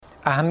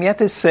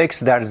اهمیت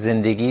سکس در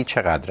زندگی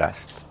چقدر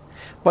است؟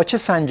 با چه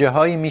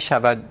سنجه‌هایی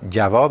می‌شود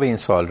جواب این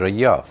سوال را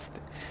یافت؟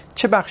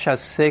 چه بخش از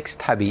سکس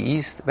طبیعی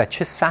است و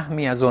چه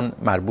سهمی از آن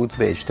مربوط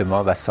به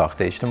اجتماع و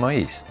ساخت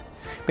اجتماعی است؟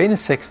 بین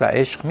سکس و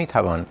عشق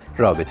می‌توان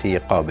رابطه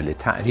قابل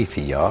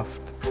تعریفی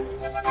یافت؟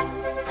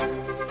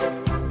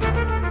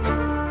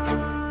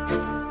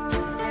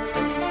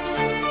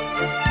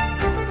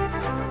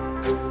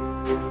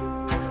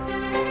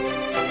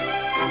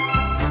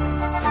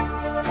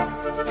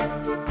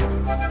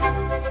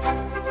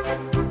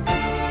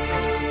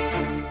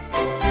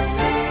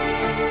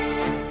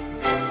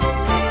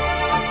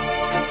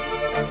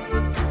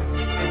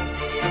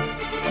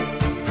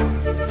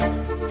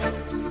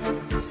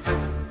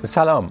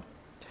 سلام.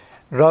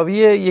 راوی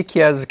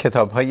یکی از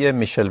کتاب‌های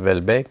میشل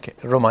ولبک،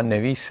 رمان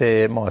نویس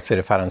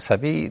معاصر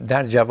فرانسوی،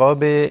 در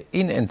جواب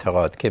این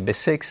انتقاد که به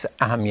سکس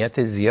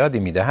اهمیت زیادی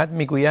می‌دهد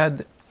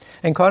می‌گوید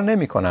انکار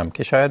نمی‌کنم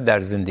که شاید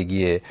در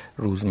زندگی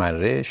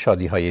روزمره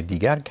شادی‌های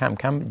دیگر کم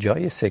کم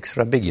جای سکس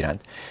را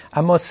بگیرند،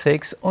 اما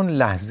سکس اون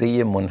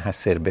لحظه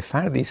منحصر به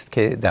فردی است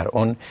که در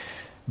آن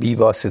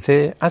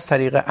بی‌واسطه از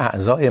طریق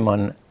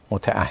اعضایمان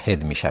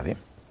متعهد می‌شویم.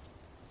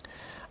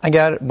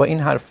 اگر با این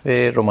حرف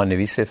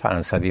رمان‌نویس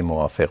فرانسوی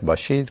موافق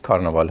باشید،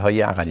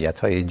 کارناوال‌های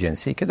اقلیت‌های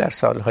جنسی که در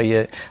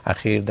سال‌های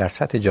اخیر در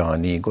سطح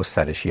جهانی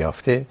گسترش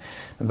یافته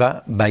و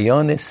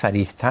بیان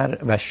صریح‌تر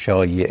و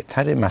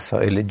شایع‌تر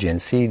مسائل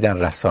جنسی در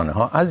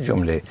رسانه‌ها از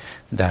جمله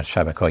در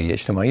شبکه‌های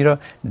اجتماعی را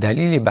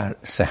دلیلی بر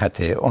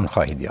صحت آن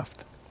خواهید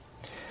یافت.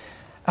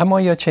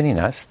 اما یا چنین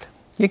است؟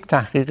 یک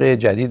تحقیق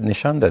جدید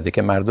نشان داده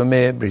که مردم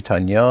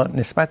بریتانیا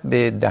نسبت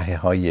به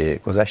دهه‌های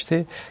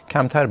گذشته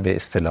کمتر به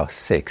اصطلاح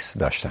سکس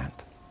داشتند.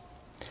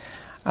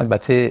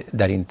 البته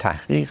در این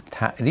تحقیق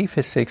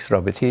تعریف سکس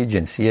رابطه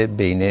جنسی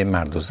بین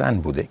مرد و زن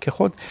بوده که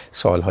خود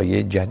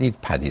سوالهای جدید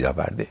پدید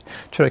آورده،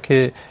 چرا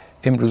که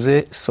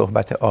امروزه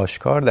صحبت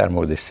آشکار در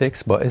مورد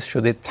سکس باعث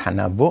شده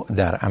تنوع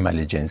در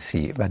عمل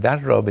جنسی و در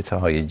رابطه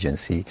های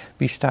جنسی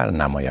بیشتر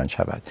نمایان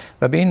شود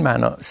و به این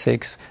معنا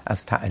سکس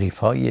از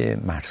تعریفهای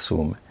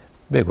مرسوم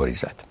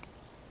بگریزد.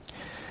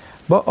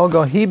 با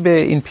آگاهی به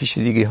این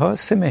پیچیدگی ها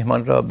 3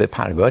 مهمان را به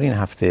پرگار این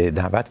هفته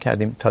دعوت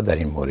کردیم تا در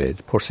این مورد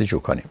پرسجو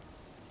کنیم.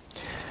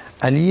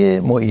 علی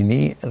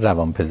معینی،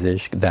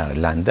 روانپزشک در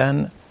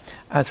لندن،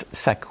 از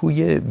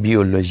سکوی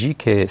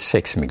بیولوژیک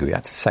سکس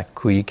میگوید،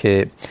 سکویی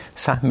که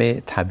سهم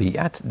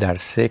طبیعت در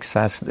سکس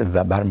است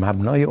و بر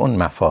مبنای اون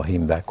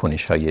مفاهیم و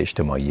کنش‌های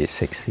اجتماعی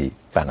سکسی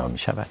بنا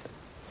می‌شود.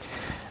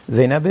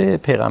 زینب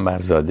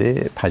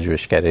پیغمبرزاده،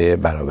 پژوهشگر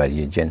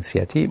برابری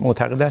جنسیتی،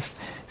 معتقد است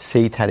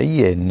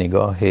سیطره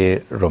نگاه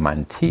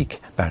رمانتیک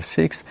بر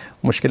سکس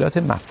مشکلات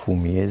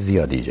مفهومی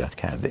زیادی ایجاد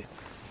کرده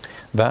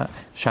و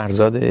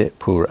شهرزاد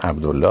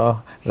پورعبدالله،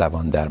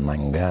 روان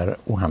درمانگر،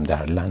 او هم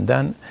در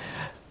لندن،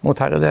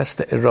 معتقد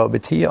است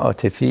رابطه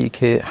عاطفی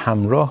که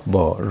همراه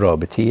با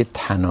رابطه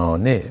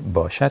تنانه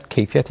باشد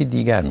کیفیتی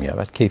دیگر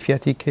می‌یابد،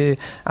 کیفیتی که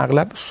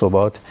اغلب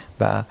ثبات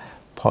و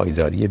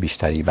پایداری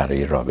بیشتری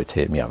برای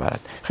رابطه می‌آورد.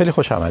 خیلی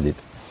خوش آمدید.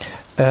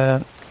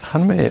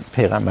 خانم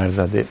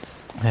پیغمبرزاده،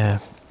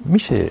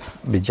 میشه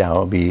به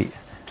جوابی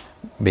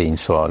به این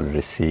سوال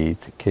رسید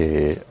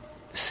که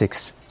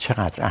سکس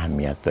چقدر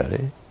اهمیت داره؟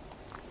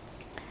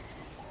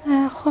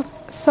 خب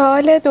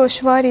سوال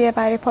دشواریه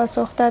برای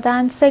پاسخ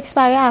دادن. سکس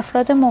برای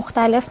افراد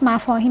مختلف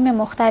مفاهیم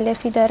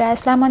مختلفی داره.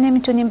 اصلا ما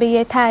نمیتونیم به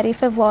یه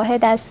تعریف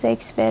واحد از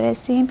سکس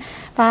برسیم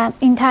و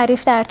این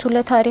تعریف در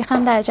طول تاریخ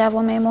هم در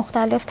جوامع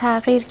مختلف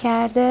تغییر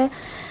کرده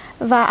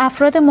و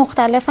افراد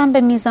مختلف هم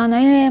به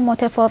میزانهای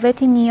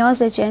متفاوتی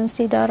نیاز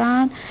جنسی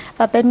دارن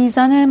و به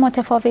میزان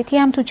متفاوتی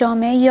هم تو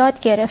جامعه یاد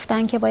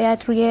گرفتن که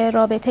باید روی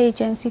رابطه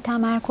جنسی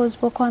تمرکز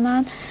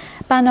بکنن.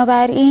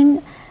 بنابراین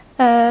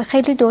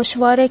خیلی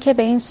دشواره که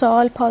به این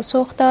سوال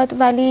پاسخ داد،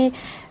 ولی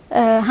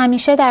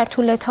همیشه در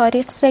طول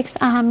تاریخ سکس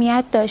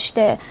اهمیت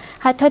داشته.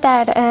 حتی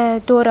در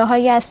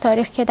دوره‌هایی از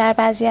تاریخ که در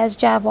بعضی از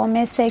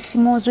جوامع سکس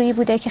موضوعی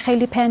بوده که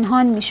خیلی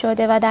پنهان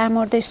می‌شده و در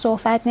موردش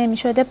صحبت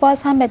نمی‌شده،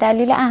 باز هم به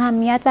دلیل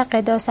اهمیت و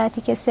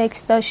قداستی که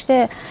سکس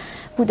داشته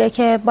بوده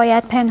که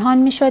باید پنهان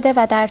می‌شده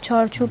و در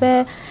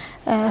چارچوب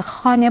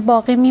خانه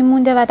باقی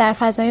میمونده و در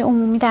فضای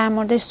عمومی در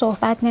موردش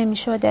صحبت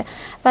نمی‌شده.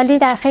 ولی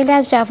در خیلی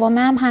از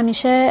جوامع هم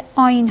همیشه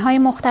آیین‌های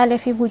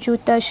مختلفی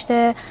وجود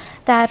داشته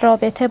در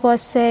رابطه با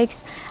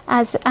سکس،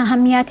 از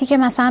اهمیتی که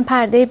مثلا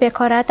پرده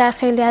بکارت در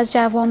خیلی از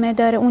جوامع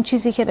داره، اون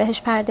چیزی که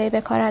بهش پرده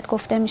بکارت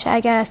گفته میشه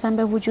اگر اصلا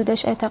به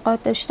وجودش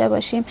اعتقاد داشته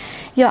باشیم،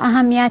 یا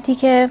اهمیتی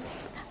که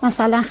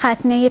مثلا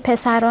ختنه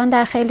پسران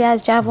در خیلی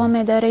از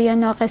جوامع داره، یا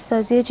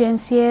ناقص‌سازی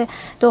جنسی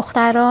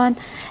دختران،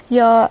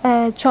 یا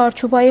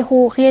چارچوبای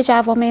حقوقی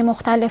جوامع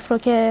مختلف رو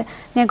که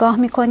نگاه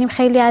میکنیم،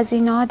 خیلی از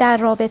اینا در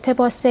رابطه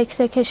با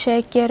سکس که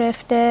شکل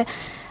گرفته.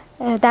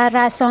 در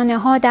رسانه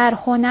ها، در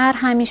هنر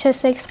همیشه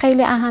سکس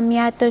خیلی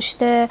اهمیت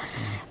داشته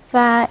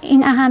و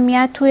این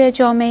اهمیت توی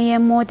جامعه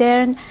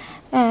مدرن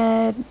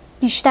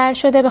بیشتر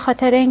شده به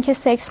خاطر اینکه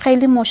سکس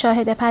خیلی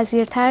مشاهده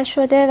پذیرتر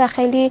شده و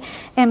خیلی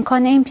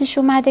امکان این پیش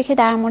اومده که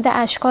در مورد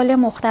اشکال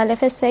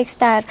مختلف سکس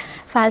در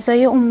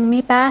فضای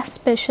عمومی بحث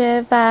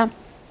بشه و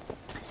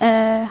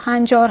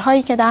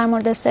هنجارهایی که در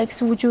مورد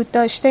سکس وجود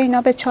داشته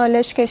اینا به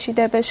چالش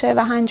کشیده بشه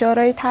و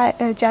هنجارهای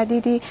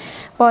جدیدی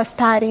باز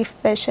تعریف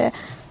بشه.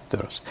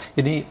 درست.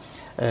 یعنی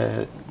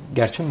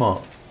گرچه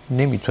ما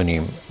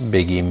نمیتونیم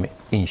بگیم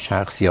این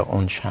شخص یا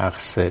اون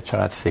شخص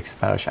چقدر سکس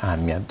براش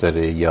اهمیت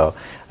داره یا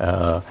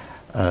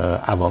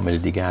عوامل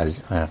دیگه از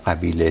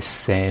قبیل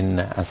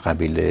سن، از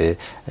قبیل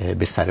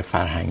بستر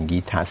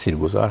فرهنگی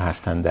تاثیرگذار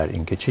هستن در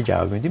اینکه چه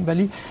جواب میدیم،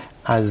 ولی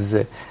از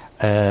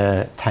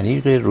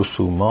طریق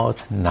رسومات،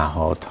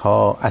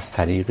 نهادها، از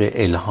طریق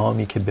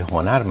الهامی که به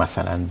هنر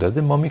مثلا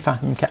داده ما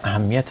میفهمیم که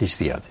اهمیتش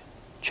زیاده.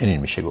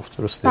 چنین میشه گفت،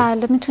 درسته؟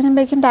 بله، میتونیم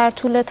بگیم در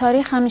طول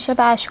تاریخ همیشه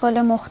به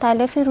اشکال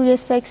مختلفی روی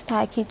سکس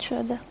تاکید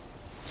شده.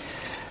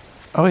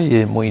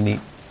 آقای معینی،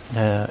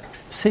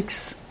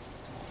 سکس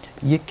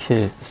یک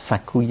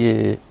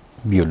سکوی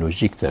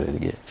بیولوژیک داره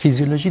دیگه.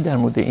 فیزیولوژی در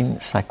مورد این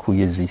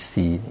سکوی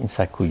زیستی، این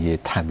سکوی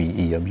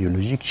طبیعی یا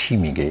بیولوژیک چی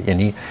میگه؟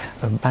 یعنی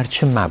بر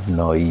چه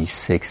مبنایی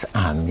سکس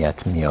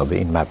اهمیت میابه؟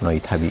 این مبنای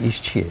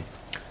طبیعیش چیه؟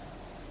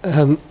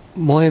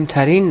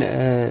 مهمترین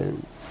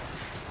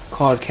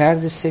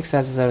کارکرد سکس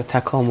از نظر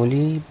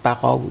تکاملی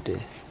بقا بوده،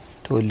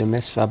 تولد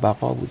مثل و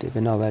بقا بوده.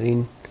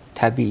 بنابراین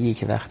طبیعیه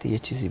که وقتی یه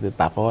چیزی به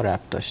بقا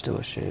ربط داشته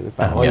باشه،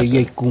 به بقای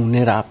یک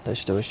گونه ربط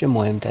داشته باشه،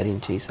 مهمترین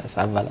چیز هست.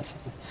 اول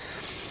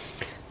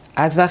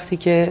از وقتی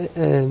که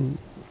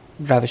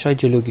روش‌های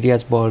جلوگیری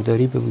از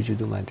بارداری به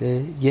وجود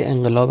اومده، یه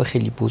انقلاب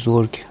خیلی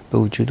بزرگ به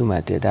وجود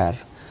اومده در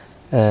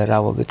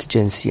روابط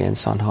جنسی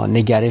انسان‌ها،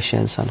 نگرش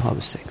انسان‌ها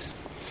به سکس.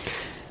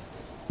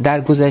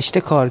 در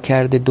گذشته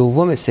کارکرد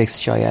دوم سکس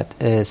شاید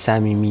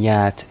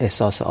صمیمیت،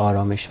 احساس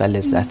آرامش و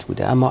لذت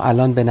بوده، اما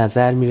الان به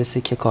نظر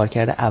میرسه که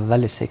کارکرد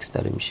اول سکس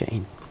داره میشه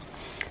این،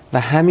 و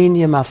همین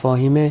یه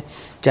مفاهیم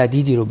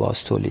جدیدی رو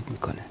باز تولید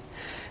میکنه.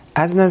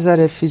 از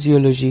نظر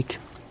فیزیولوژیک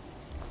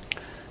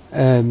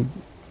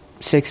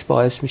سکس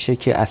باعث میشه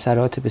که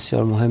اثرات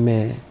بسیار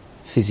مهم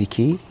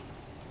فیزیکی،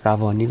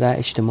 روانی و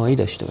اجتماعی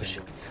داشته باشه.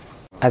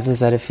 از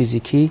نظر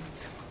فیزیکی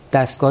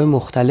دستگاه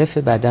مختلف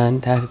بدن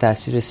تحت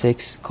تاثیر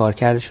سکس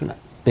کارکردشون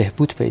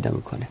بهبود پیدا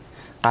میکنه.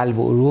 قلب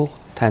و عروق،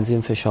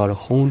 تنظیم فشار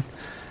خون،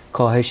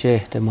 کاهش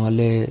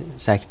احتمال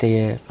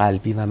سکته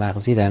قلبی و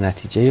مغزی در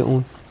نتیجه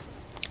اون،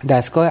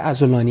 دستگاه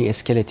عضلانی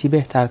اسکلتی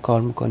بهتر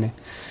کار میکنه.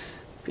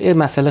 یه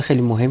مسئله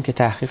خیلی مهم که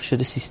تحقیق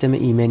شده، سیستم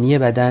ایمنی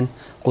بدن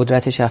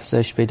قدرتش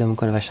افزایش پیدا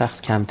میکنه و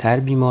شخص کمتر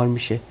بیمار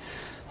میشه.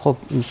 خب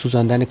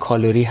سوزاندن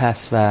کالری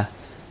هست و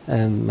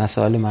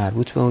مسائل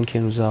مربوط به اون که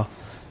این روزا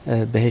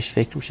بهش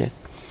فکر میشه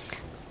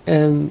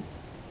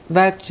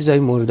و چیزای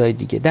موردهای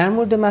دیگه. در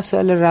مورد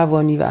مسائل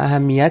روانی و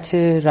اهمیت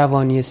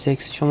روانی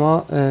سکس،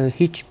 شما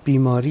هیچ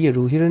بیماری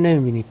روحی رو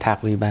نمیبینید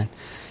تقریبا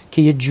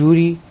که یه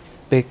جوری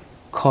به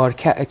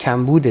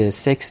کمبود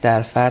سکس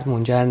در فرد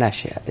منجر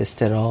نشه.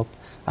 اضطراب،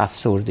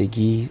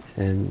 افسردگی،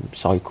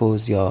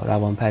 سایکوز یا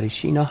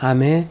روانپریشی، اینا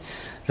همه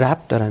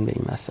ربط دارن به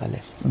این مسئله.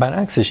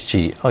 برعکسش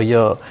چی؟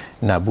 آیا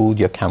نبود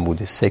یا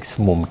کمبود سکس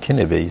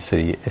ممکنه به یه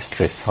سری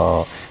استرس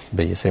ها،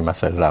 به یه سری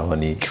مسائل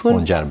روانی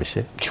منجر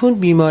بشه؟ چون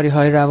بیماری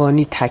های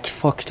روانی تک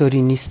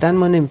فاکتوری نیستن،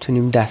 ما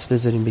نمیتونیم دست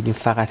بذاریم بگیم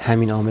فقط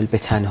همین عامل به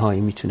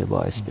تنهایی میتونه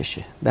باعث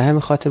بشه. به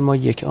همین خاطر ما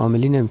یک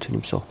عاملی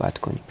نمیتونیم صحبت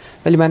کنیم.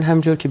 ولی من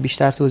همونجور که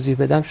بیشتر توضیح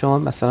بدم شما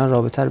مثلا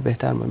رابطه رو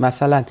بهتر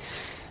مثلا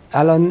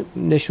الان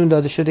نشون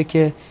داده شده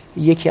که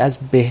یکی از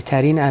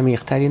بهترین،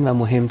 عمیق‌ترین و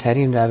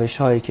مهمترین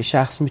روش‌هایی که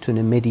شخص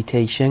میتونه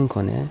مدیتیشن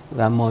کنه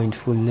و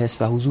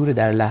مایندفولنس و حضور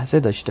در لحظه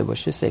داشته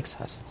باشه سکس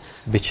هست.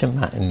 به چه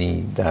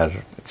معنی در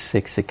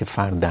سکس که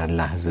فرد در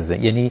لحظه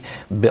یعنی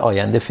به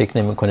آینده فکر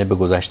نمی‌کنه، به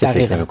گذشته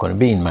فکر نمی‌کنه،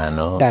 به این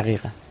معنا؟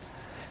 دقیقاً.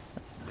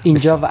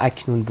 اینجا و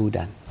اکنون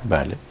بودن.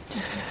 بله.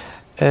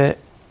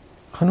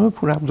 خانم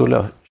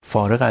پورعبدالله،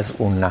 فارغ از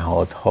اون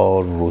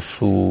نهادها،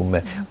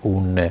 رسوم،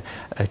 اون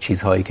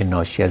چیزهایی که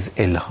ناشی از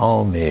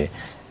الهام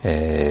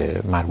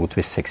مربوط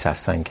به سکس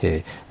هستن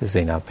که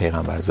زینب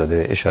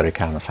پیغمبرزاده اشاره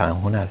کرد، مثلا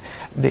هنر،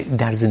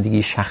 در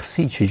زندگی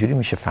شخصی چجوری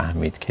میشه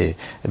فهمید که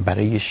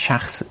برای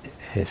شخص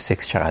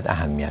سکس چقدر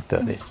اهمیت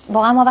داره؟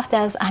 واقعا ما وقتی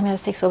از اهمیت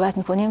سکس صحبت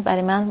میکنیم،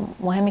 برای من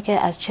مهمه که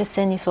از چه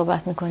سنی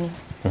صحبت میکنیم،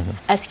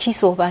 از کی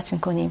صحبت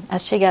میکنیم،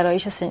 از چه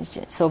گرایش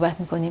صحبت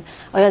میکنیم.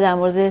 آیا در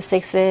مورد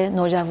سکس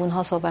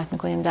نوجوانها صحبت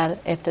میکنیم، در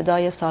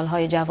ابتدای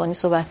سالهای جوانی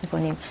صحبت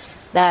میکنیم،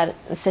 در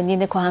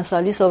سنین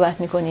کهنسالی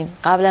صحبت میکنیم،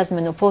 قبل از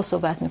منوپوز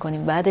صحبت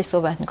میکنیم، بعدش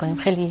صحبت میکنیم.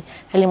 خیلی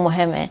خیلی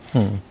مهمه.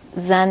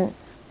 زن،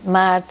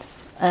 مرد،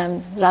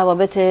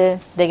 روابط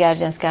دیگر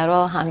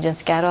جنسگرا،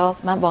 همجنسگرا،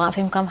 من واقعا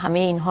فکر میکنم همه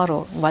اینها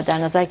رو باید در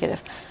نظر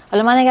گرفت.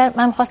 حالا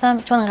من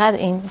می‌خواستم چون اینقدر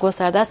این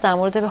گسترده است در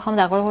مورد بخوام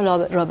در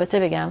مورد رابطه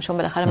بگم، چون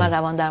بالاخره من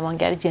روان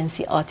درمانگر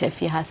جنسی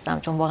عاطفی هستم،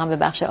 چون واقعا به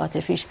بخش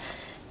عاطفیش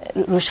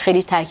روش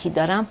خیلی تاکید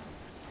دارم.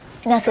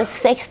 این اصلا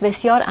سکس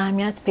بسیار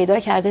اهمیت پیدا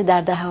کرده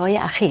در دهه‌های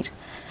اخیر،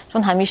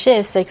 چون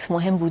همیشه سکس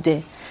مهم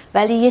بوده،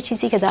 ولی یه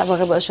چیزی که در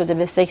واقع باعث شده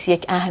به سکس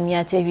یک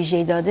اهمیت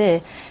ویژه‌ای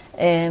داده،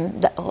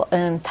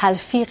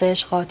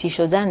 تلفیقش، قاطی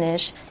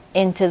شدنش،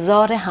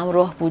 انتظار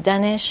همراه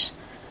بودنش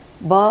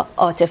با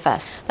عاطفه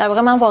است. در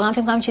واقع من واقعا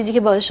فکر می‌کنم چیزی که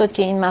باعث شد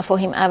که این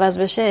مفاهیم عوض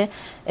بشه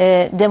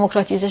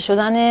دموکراتیزه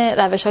شدن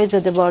روش‌های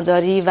ضد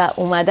بارداری و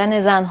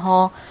اومدن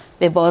زن‌ها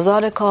به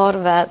بازار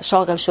کار و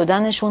شاغل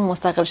شدنشون،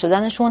 مستقل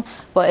شدنشون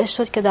باعث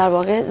شد که در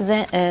واقع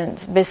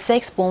به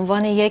سکس به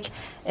عنوان یک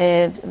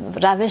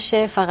روش،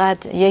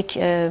 فقط یک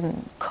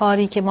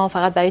کاری که ما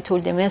فقط برای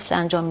تولید مثل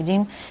انجام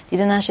میدیم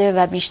دیده نشه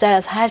و بیشتر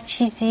از هر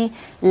چیزی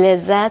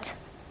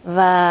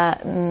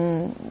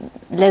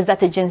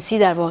لذت جنسی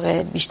در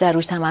واقع بیشتر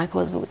روش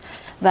تمرکز بود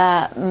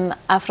و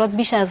افراد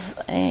بیش از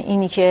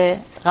اینی که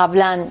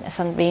قبلا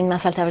اصلا به این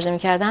مسئله توجه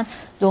می‌کردن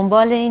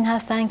دنبال این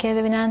هستن که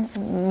ببینن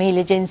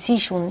میل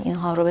جنسیشون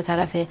اینها رو به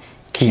طرف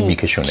کی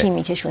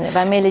میکشونه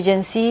و میل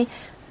جنسی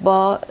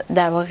با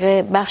در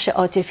واقع بخش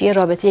عاطفی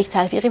رابطه یک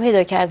تلفیقی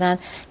پیدا کردن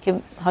که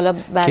حالا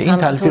بعد که این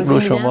تلفیق رو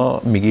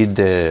شما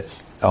میگید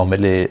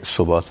عامل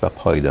ثبات و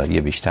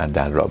پایداری بیشتر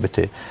در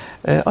رابطه.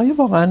 آیا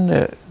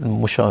واقعا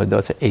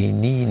مشاهدات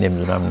عینی،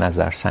 نمیدونم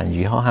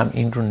نظرسنجی ها هم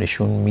این رو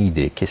نشون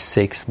میده که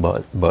سکس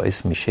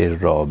باعث میشه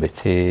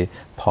رابطه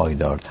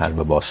پایدارتر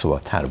و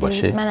باثبات‌تر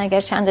باشه؟ من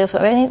اگر چند دقیقه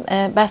ببینید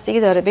بستگی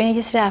داره. ببینید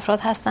یه سری افراد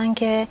هستن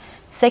که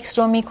سکس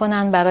رو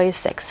میکنن برای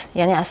سکس،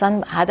 یعنی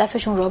اصلا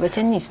هدفشون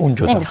رابطه نیست،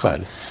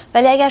 نمیخواد.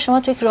 ولی اگر شما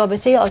تو یک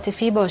رابطه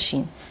عاطفی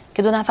باشین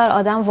که دو نفر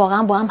آدم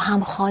واقعا با هم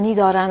همخوانی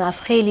دارن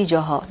از خیلی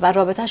جاها و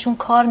رابطهشون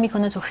کار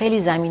میکنه تو خیلی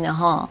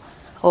زمینه‌ها،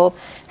 خب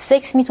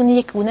سکس میتونه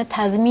یک گونه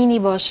تضمینی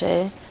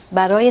باشه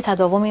برای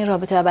تداوم این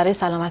رابطه و برای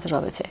سلامت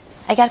رابطه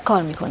اگر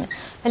کار میکنه.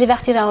 ولی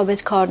وقتی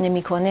روابط کار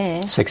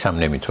نمیکنه، سکس هم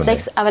نمیتونه.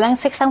 اولا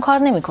سکس هم کار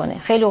نمیکنه،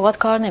 خیلی اوقات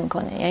کار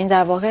نمیکنه، یعنی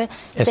در واقع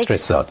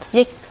استرس زاد.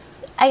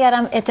 اگر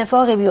هم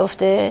اتفاقی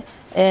بیفته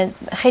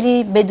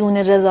خیلی بدون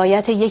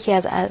رضایت یکی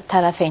از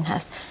طرفین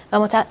هست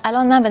و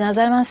الان من به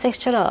نظر من سکس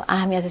چرا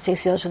اهمیت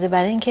سکس زیاد شده؟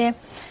 برای اینکه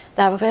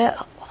در واقع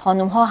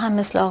خانم ها هم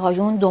مثل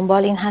آقایون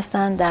دنبال این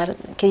هستن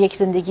که یک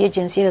زندگی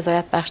جنسی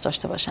رضایت بخش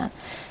داشته باشن.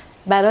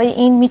 برای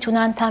این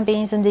میتونن تن به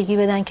این زندگی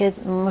بدن که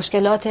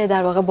مشکلات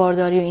در واقع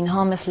بارداری و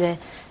اینها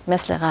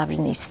مثل قبل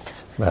نیست.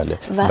 بله.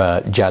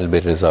 و جلب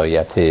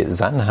رضایت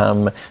زن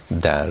هم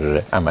در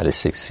عمل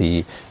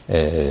سکسی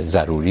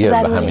ضروریه و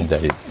همین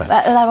دلیل. و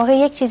در واقع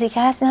یک چیزی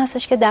که هست این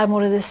هستش که در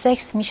مورد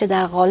سکس میشه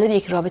در قالب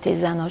یک رابطه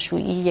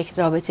زناشویی، یک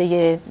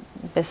رابطه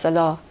به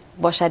اصطلاح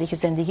با شریک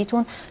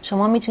زندگیتون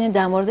شما میتونید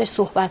در موردش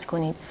صحبت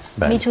کنید.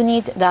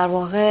 میتونید در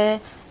واقع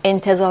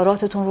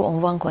انتظاراتتون رو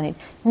عنوان کنید،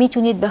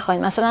 میتونید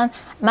بخواید. مثلا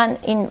من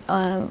این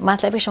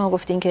مطلبی شما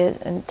گفتین که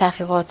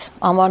تحقیقات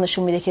آمار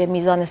نشون میده که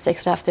میزان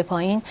سکس رفته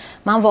پایین،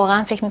 من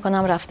واقعا فکر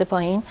میکنم رفته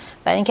پایین،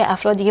 برای اینکه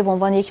افراد دیگه به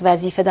عنوان یک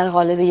وظیفه در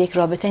قالب یک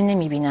رابطه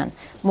نمیبینن،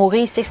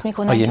 موقعی سکس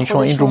میکنن. یعنی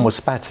شما این رو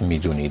مثبت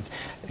میدونید؟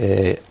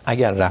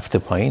 اگر رفته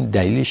پایین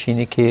دلیلش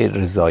اینه که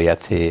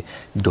رضایت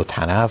دو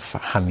طرف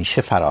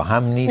همیشه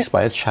فراهم نیست،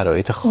 باید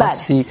شرایط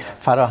خاصی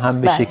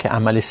فراهم بشه که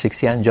عمل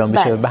سکسی انجام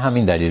بشه. به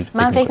همین دلیل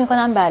من فکر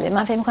میکنم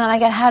من فکر میکنم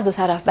اگر هر دو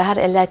طرف به هر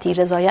علتی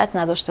رضایت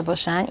نداشته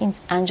باشن این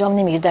انجام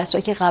نمیگیره، در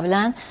صورتی که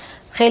قبلا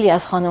خیلی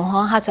از خانم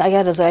ها حتی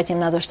اگر رضایتی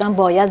نداشتن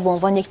باید به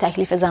عنوان یک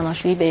تکلیف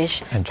زناشویی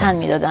بهش تن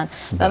میدادن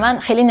و من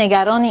خیلی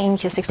نگران این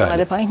که سکس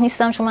اومده پایین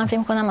نیستم، چون من فکر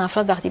میکنم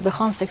افراد وقتی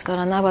بخوان سکس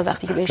دارن نباید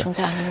وقتی که بهشون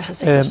تحمیل میشه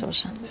سکس داشته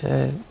باشن.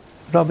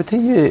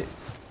 رابطه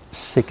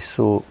سکس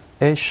و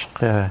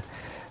عشق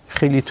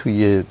خیلی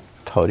توی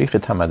تاریخ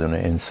تمدن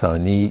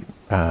انسانی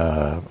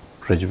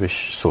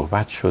راجبش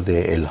صحبت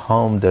شده،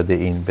 الهام داده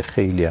این به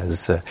خیلی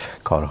از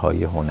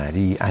کارهای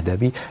هنری،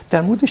 ادبی.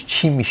 در موردش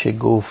چی میشه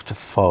گفت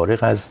فارغ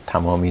از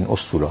تمام این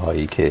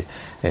اسطوره‌هایی که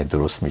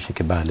درست میشه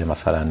که بله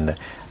مثلا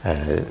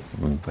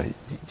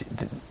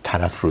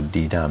طرف رو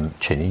دیدم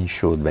چنین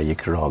شد و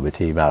یک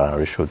رابطه‌ای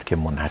برقرار شد که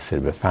منحصر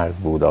به فرد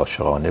بود،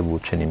 عاشقانه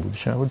بود، چنین بود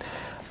چنین بود.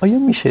 آیا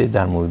میشه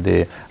در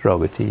مورد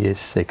رابطه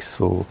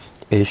سکس و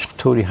عشق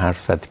طوری حرف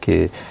زد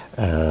که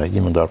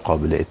یه مقدار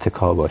قابل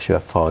اتکا باشه و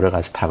فارغ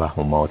از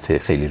توهمات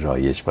خیلی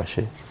رایج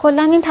باشه؟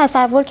 کلا این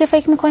تصور که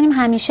فکر میکنیم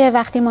همیشه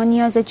وقتی ما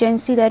نیاز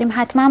جنسی داریم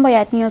حتما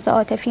باید نیاز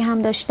عاطفی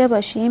هم داشته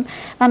باشیم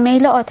و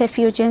میل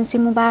عاطفی و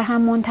جنسیمون بر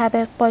هم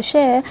منطبق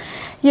باشه،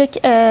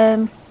 یک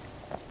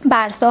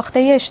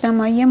برساخته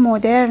اجتماعی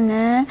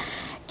مدرنه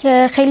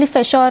که خیلی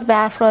فشار به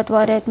افراد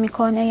وارد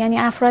میکنه. یعنی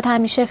افراد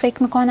همیشه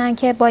فکر میکنن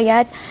که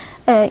باید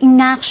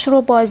این نقش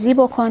رو بازی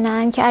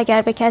بکنن که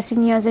اگر به کسی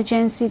نیاز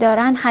جنسی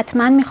دارن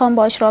حتما میخوان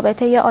باش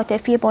رابطه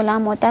عاطفی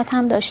بلند مدت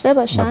هم داشته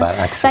باشن،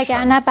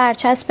 وگرنه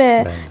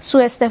برچسب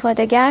سوء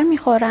استفاده‌گر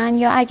میخورن،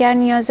 یا اگر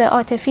نیاز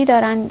عاطفی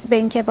دارن به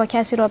اینکه با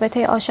کسی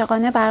رابطه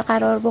عاشقانه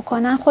برقرار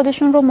بکنن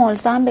خودشون رو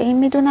ملزم به این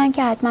میدونن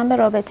که حتما به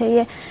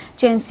رابطه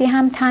جنسی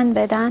هم تن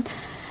بدن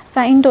و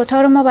این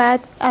دوتا رو ما باید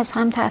از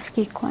هم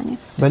تفکیک کنیم.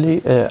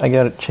 ولی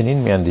اگر چنین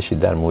میاندیشید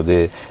در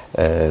مورد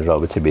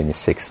رابطه بین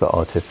سکس و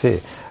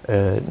عاطفه،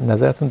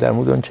 نظرتون در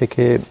مورد آنچه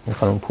که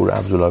خانم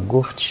پورعبدالله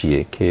گفت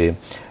چیه که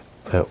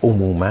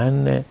عموماً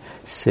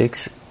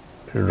سکس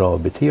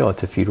رابطه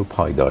عاطفی رو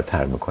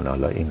پایدارتر میکنه؟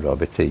 حالا این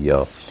رابطه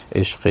یا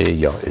عشق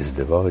یا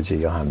ازدواج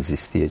یا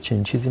همزیستی،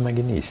 چنین چیزی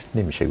مگه نیست؟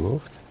 نمیشه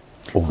گفت؟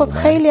 خب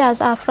خیلی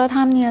از افراد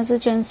هم نیاز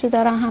جنسی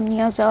دارن هم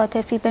نیاز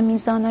عاطفی به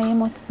میزانهای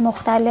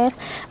مختلف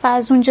و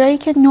از اونجایی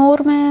که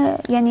نرم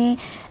یعنی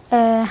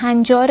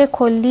هنجار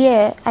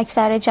کلی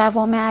اکثر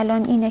جوامع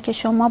الان اینه که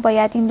شما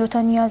باید این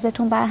دوتا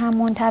نیازتون بر هم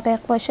منطبق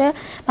باشه،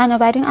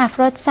 بنابراین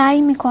افراد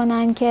سعی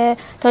میکنن که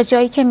تا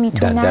جایی که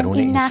میتونن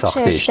این نقش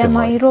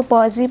اجتماعی رو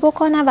بازی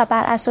بکنن و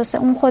بر اساس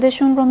اون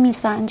خودشون رو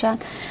میسنجن.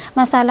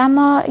 مثلا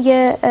ما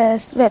یه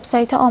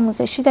وبسایت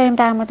آموزشی داریم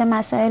در مورد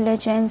مسائل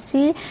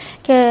جنسی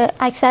که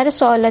اکثر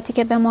سوالاتی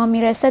که به ما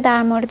میرسه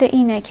در مورد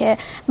اینه که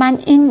من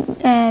این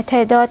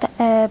تعداد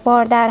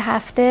بار در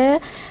هفته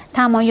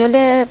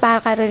تمایل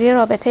برقراری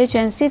رابطه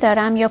جنسی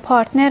دارم یا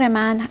پارتنر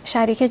من،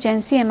 شریک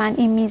جنسی من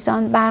این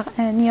میزان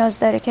نیاز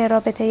داره که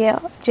رابطه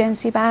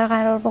جنسی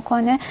برقرار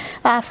بکنه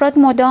و افراد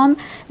مدام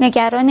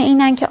نگران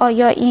اینن که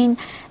آیا این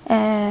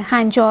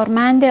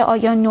هنجارمنده،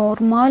 آیا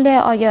نرماله،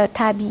 آیا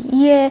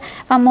طبیعیه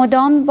و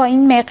مدام با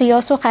این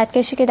مقیاس و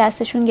خطکشی که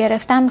دستشون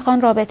گرفتن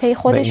میخوان رابطه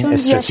خودشون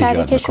یا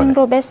شریکشون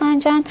رو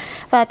بسنجن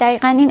و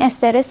دقیقاً این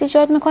استرس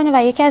ایجاد میکنه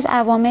و یکی از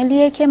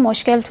عواملیه که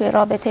مشکل توی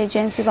رابطه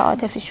جنسی و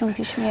عاطفیشون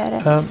پیش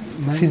میاره.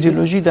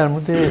 فیزیولوژی در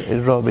مورد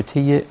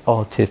رابطه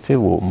عاطفه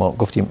و ما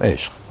گفتیم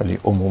عشق ولی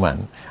عموماً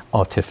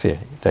عاطفه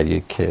در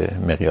یک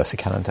مقیاس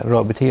کلانتر،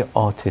 رابطه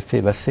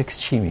عاطفه و سکس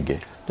چی میگه؟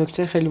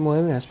 دکتر خیلی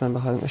مهمی است من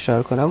بخوام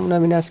اشاره کنم،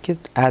 اونم این است که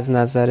از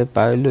نظر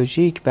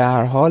بیولوژیک به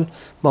هر حال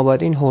ما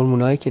باید این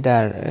هورمونایی که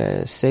در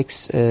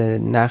سکس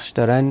نقش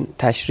دارن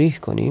تشریح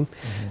کنیم.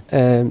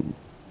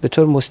 به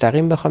طور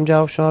مستقیم بخوام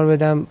جواب شما رو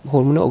بدم،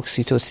 هورمون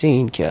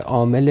اکسیتوسین که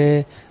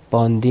عامل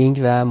باندینگ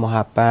و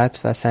محبت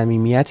و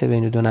صمیمیت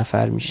بین دو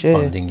نفر میشه.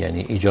 باندینگ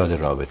یعنی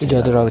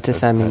ایجاد رابطه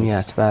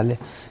صمیمیت. بله.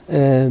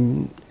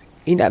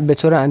 این به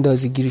طور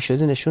اندازه‌گیری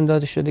شده نشون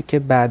داده شده که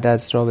بعد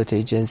از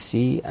رابطه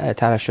جنسی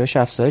ترشحش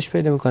افزایش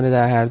پیدا میکنه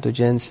در هر دو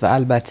جنس و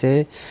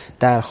البته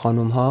در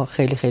خانم‌ها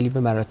خیلی خیلی به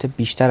مراتب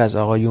بیشتر از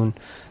آقایون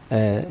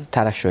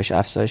ترشحش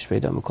افزایش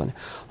پیدا میکنه.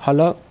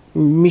 حالا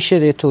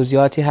میشه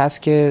توضیحاتی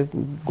هست که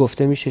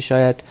گفته میشه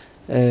شاید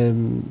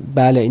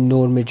بله این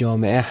نرم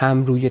جامعه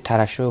هم روی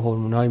ترشح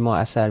هورمون‌های ما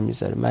اثر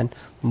میذاره، من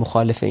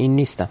مخالف این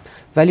نیستم،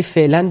 ولی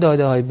فعلا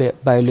داده‌های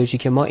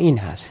بیولوژیک ما این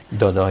هست.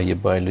 داده‌های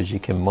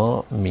بیولوژیک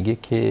ما میگه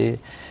که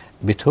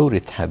به طور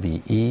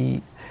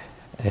طبیعی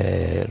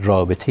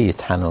رابطه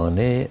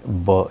تنانه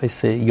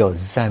باعث یا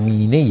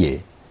زمینه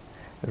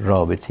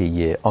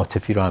رابطه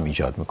عاطفی رو هم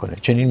ایجاد میکنه.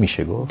 چنین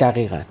میشه گفت؟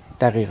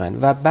 دقیقاً.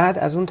 و بعد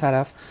از اون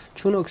طرف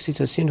چون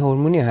اکسیتوسین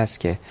هورمونی هست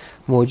که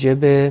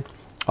موجب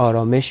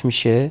آرامش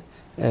میشه،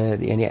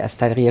 یعنی از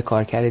طریق یک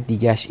کارکرد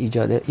دیگه‌اش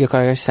یک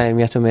کارکرد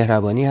صمیمیت و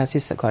مهربانی هست،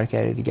 یک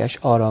کارکرد دیگه‌اش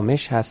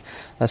آرامش هست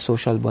و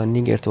سوشال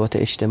باندینگ ارتباط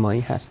اجتماعی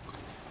هست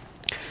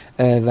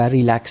و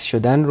ریلکس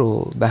شدن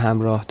رو به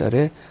همراه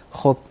داره.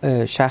 خب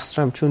شخص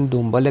رو هم چون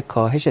دنبال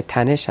کاهش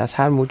تنش هست،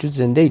 هر موجود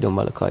زنده‌ای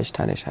دنبال کاهش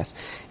تنش هست،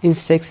 این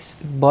سکس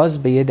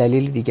باز به یه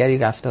دلیل دیگری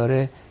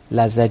رفتار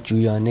لذت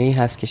جویانه‌ای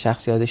هست که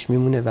شخص یادش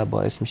میمونه و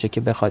باعث میشه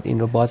که بخواد این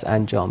رو باز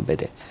انجام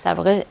بده. در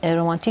واقع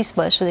رمانتیسم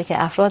باعث شده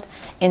که افراد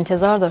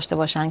انتظار داشته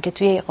باشن که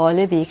توی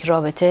قالب یک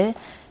رابطه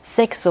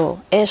سکس و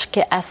عشق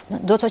که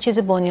دو تا چیز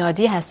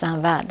بنیادی هستن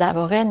و در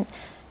واقع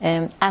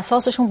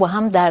اساسشون با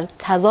هم در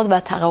تضاد و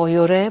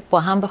تغایره، با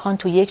هم بخوان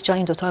تو یک جا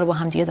این دوتا رو با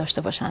هم دیگه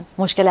داشته باشن.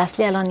 مشکل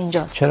اصلی الان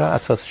اینجاست. چرا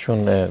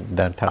اساسشون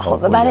در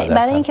تغایره؟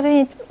 برای اینکه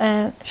ببینید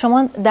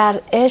شما در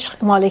عشق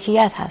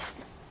مالکیت هست.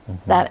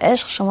 در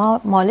عشق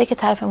شما مالک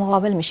طرف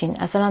مقابل میشین.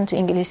 اصلا تو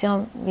انگلیسی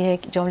هم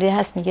یک جمله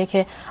هست میگه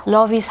که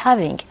love is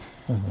having.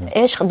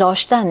 عشق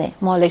داشتنه،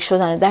 مالک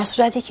شدنه، در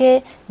صورتی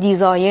که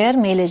desire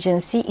میل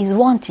جنسی is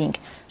wanting.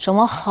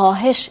 شما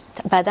خواهش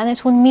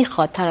بدنتون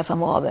میخواد طرف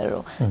مقابل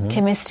رو،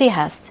 کمیستری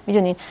هست،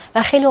 میدونین.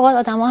 و خیلی اوقات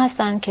آدما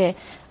هستن که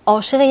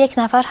عاشق یک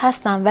نفر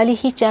هستن ولی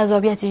هیچ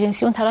جذابیت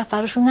جنسی اون طرف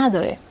براشون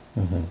نداره.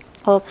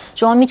 خب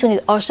شما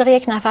میتونید عاشق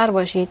یک نفر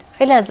باشید.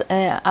 خیلی از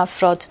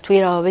افراد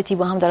توی روابطی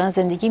با هم دارن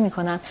زندگی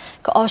میکنن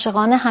که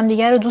عاشقانه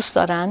همدیگر رو دوست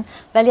دارن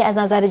ولی از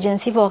نظر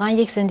جنسی واقعا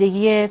یک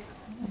زندگی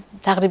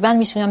تقریبا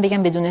میتونم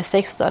بگم بدون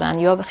سکس دارن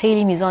یا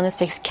خیلی میزان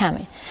سکس کمه،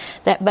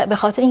 به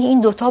خاطر اینکه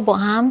این دوتا با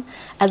هم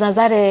از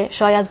نظر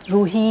شاید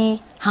روحی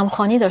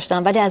همخوانی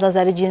داشتن ولی از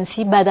نظر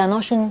جنسی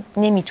بدناشون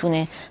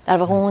نمیتونه در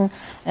واقع اون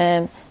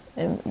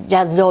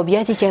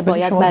جذابیتی که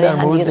باید برای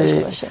همدیگه داشته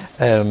باشه.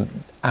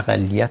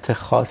 اقلیت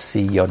خاصی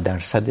یا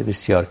درصد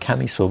بسیار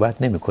کمی صحبت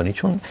نمی‌کنی،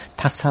 چون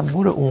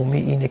تصور عمومی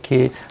اینه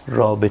که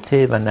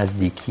رابطه و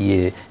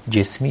نزدیکی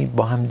جسمی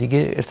با هم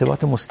دیگه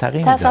ارتباط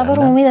مستقیمی دارن. تصور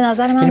عمومی به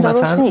نظر من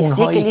درست نیست،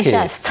 یک کلیشه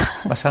است.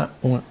 مثلا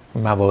اون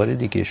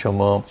مواردی که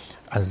شما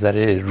از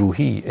نظر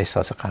روحی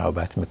احساس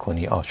قرابت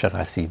می‌کنی، عاشق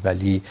هستی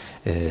ولی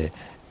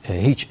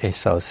هیچ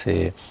احساس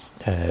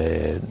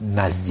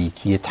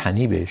نزدیکی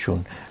تنی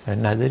بهشون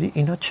نداری،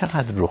 اینا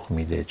چقدر رخ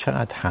میده؟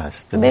 چقدر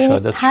هست؟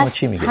 مشاهدات شما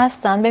چی میگه؟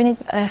 هستن. ببینید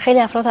خیلی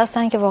افراد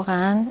هستن که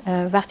واقعا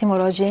وقتی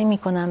مراجعه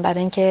میکنن برای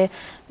اینکه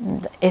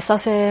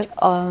احساس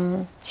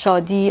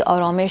شادی،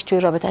 آرامش توی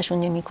رابطهشون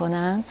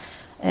نمیکنن،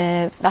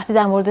 وقتی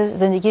در مورد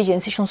زندگی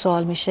جنسیشون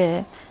سوال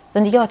میشه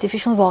زندگی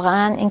عاطفیشون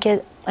واقعا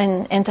اینکه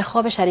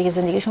انتخاب شریک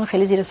زندگیشون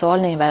خیلی زیر سوال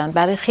نمیبرن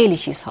برای خیلی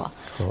چیزها.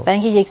 برای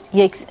اینکه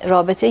یک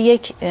رابطه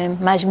یک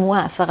مجموعه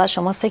است، فقط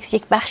شما سکس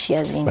یک بخشی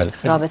از این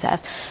رابطه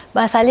است.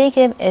 مسئله‌ای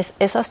که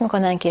احساس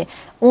میکنن که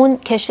اون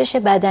کشش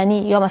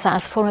بدنی یا مثلا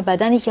از فرم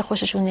بدنی که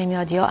خوششون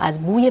نمیاد یا از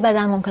بوی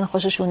بدن ممکنه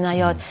خوششون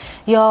نیاد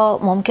یا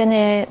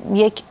ممکنه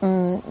یک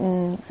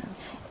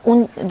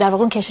اون در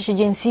واقع اون کشش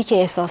جنسی که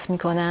احساس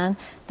میکنن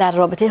در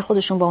رابطه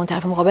خودشون با اون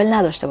طرف مقابل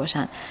نداشته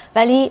باشن،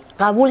 ولی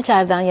قبول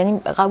کردن، یعنی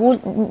قبول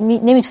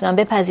نمیتونن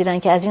بپذیرن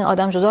که از این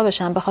آدم جدا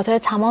بشن به خاطر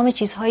تمام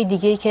چیزهای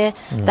دیگه‌ای که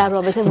در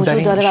رابطه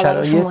وجود داره و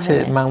براشون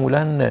مهمه.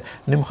 معمولا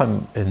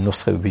نمیخوام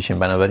نسخه بپیشیم،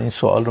 بنابراین این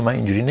سوال رو من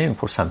اینجوری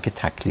نمیپرسم که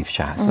تکلیف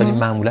چه هست، ولی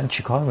معمولا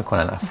چیکار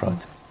میکنن افراد؟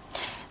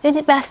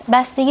 ببینید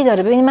بستگی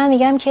داره. ببینید من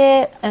میگم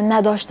که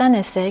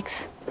نداشتن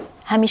سکس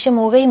همیشه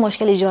موقعی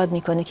مشکل ایجاد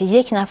میکنه که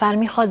یک نفر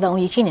میخواد و اون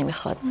یکی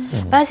نمیخواد.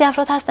 بعضی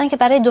افراد هستن که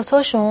برای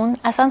دوتاشون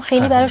اصلا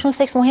خیلی براشون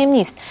سکس مهم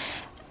نیست.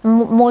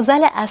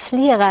 معضل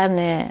اصلی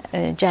قرن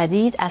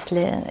جدید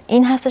اصل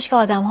این هستش که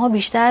آدم‌ها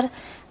بیشتر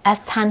از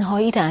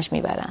تنهایی رنج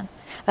میبرن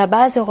و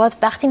بعضی اوقات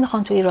وقتی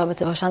میخوان توی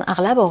رابطه باشن،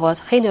 اغلب اوقات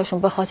خیلی هاشون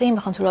به خاطر این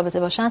میخوان توی رابطه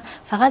باشن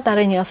فقط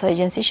برای نیازهای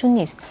جنسیشون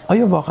نیست.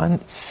 آیا واقعا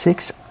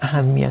سکس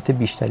اهمیت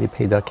بیشتری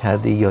پیدا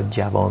کرده یا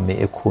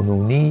جوامع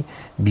کنونی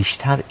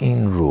بیشتر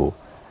این رو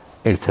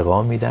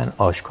ارتقا میدن،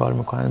 آشکار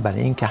میکنن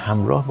برای اینکه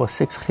همراه با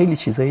سکس خیلی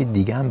چیزهای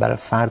دیگه هم برای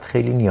فرد،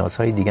 خیلی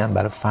نیازهای دیگه هم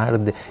برای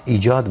فرد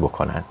ایجاد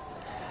بکنن؟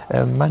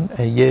 من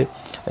یه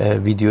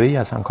ویدیویی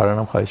از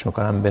همکارانم خواهش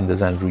میکنم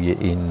بندازن روی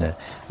این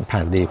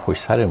پرده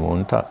پشت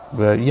سرمون تا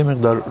یه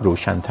مقدار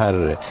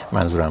روشن‌تر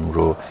منظورم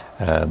رو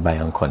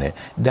بیان کنه.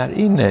 در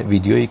این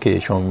ویدیویی که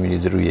شما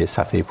میبینید روی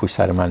صفحه پشت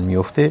سر من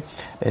میفته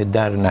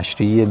در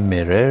نشریه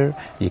میرر،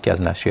 یکی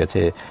از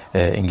نشریات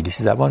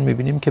انگلیسی زبان،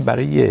 میبینیم که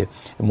برای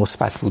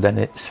مثبت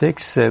بودن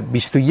سکس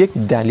 21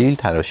 دلیل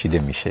تراشیده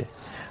میشه.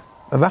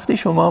 وقتی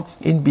شما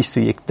این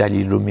 21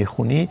 دلیل رو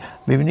میخونی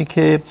میبینی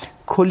که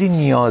کلی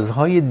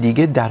نیازهای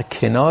دیگه در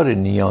کنار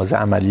نیاز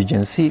عملی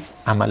جنسی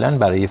عملاً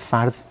برای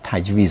فرد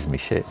تجویز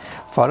میشه،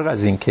 فارغ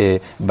از این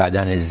که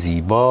بدن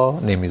زیبا،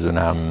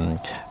 نمیدونم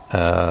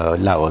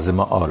لوازم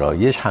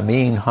آرایش، همه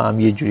اینها هم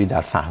یه جوری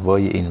در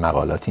فهوای این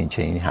مقالات این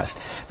چنینی هست.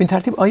 به این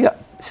ترتیب آیا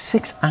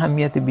سکس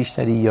اهمیت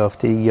بیشتری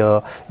یافته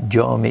یا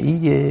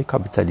جامعه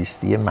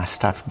کاپیتالیستی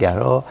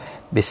مصرفگرا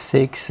به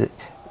سکس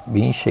به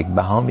این شکل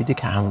بها میده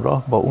که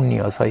همراه با اون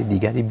نیازهای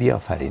دیگری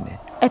بیافرینه؟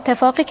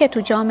 اتفاقی که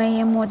تو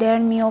جامعه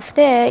مدرن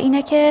میفته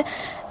اینه که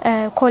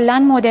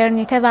کلن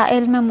مدرنیته و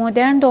علم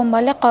مدرن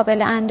دنبال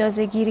قابل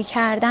اندازه‌گیری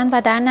کردن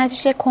و در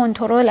نتیجه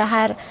کنترل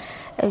هر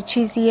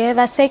چیزیه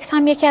و سکس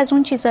هم یکی از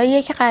اون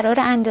چیزاییه که قرار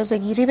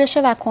اندازه‌گیری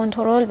بشه و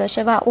کنترل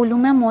بشه و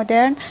علوم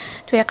مدرن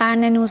توی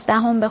قرن 19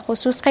 به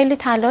خصوص خیلی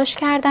تلاش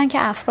کردن که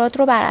افراد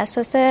رو بر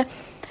اساس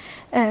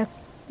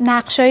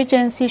نقشای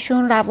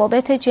جنسیشون،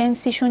 روابط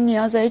جنسیشون،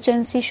 نیازهای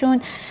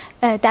جنسیشون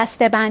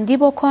دسته‌بندی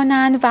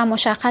بکنن و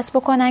مشخص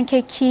بکنن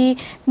که کی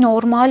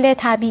نرمال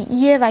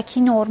طبیعیه و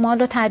کی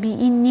نرمال و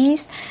طبیعی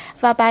نیست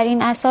و بر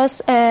این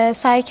اساس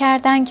سعی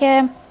کردن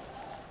که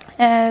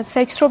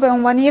سکس رو به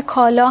عنوان یک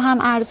کالا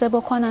هم عرضه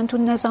بکنن. تو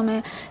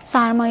نظام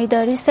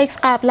سرمایه‌داری سکس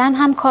قبلا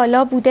هم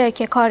کالا بوده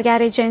که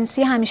کارگر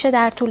جنسی همیشه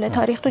در طول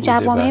تاریخ تو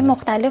جوامع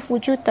مختلف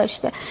وجود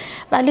داشته،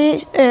 ولی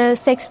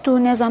سکس تو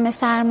نظام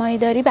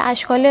سرمایه‌داری به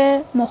اشکال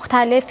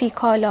مختلفی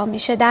کالا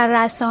میشه.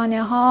 در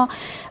رسانه‌ها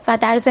و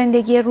در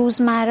زندگی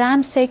روزمره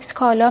هم سکس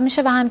کالا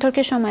میشه و همطور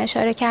که شما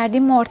اشاره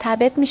کردیم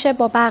مرتبط میشه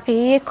با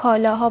بقیه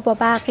کالاها، با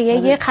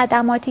بقیه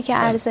خدماتی که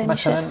عرضه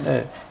میشه. مثلا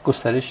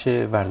گسترش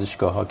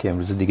ورزشگاه‌ها که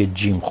امروز دیگه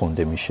جیم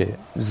خونده میشه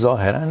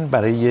ظاهراً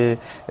برای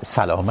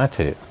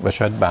سلامته و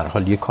شاید به هر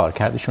حال یه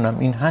کارکردشون هم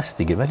این هست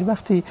دیگه، ولی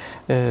وقتی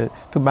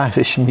تو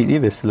بحرش میری،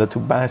 به اصطلاح تو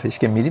بحرش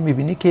که میری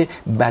میبینی که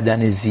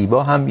بدن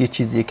زیبا هم یه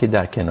چیزیه که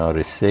در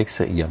کنار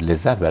سکس یا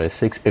لذت برای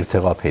سکس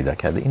ارتقا پیدا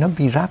کرده. اینا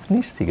بی ربط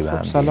نیست دیگه به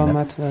هم.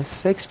 سلامت و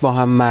سکس با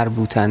هم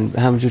مربوطن،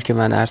 همونجور که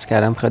من عرض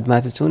کردم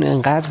خدمتتون،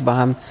 انقدر با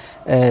هم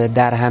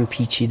در هم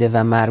پیچیده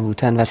و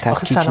مربوطن و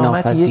تفکیک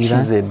ناپذیرن.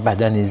 یه چیز،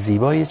 بدن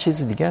زیبا یه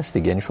چیز دیگه است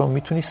دیگه. یعنی شما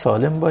میتونی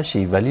سالم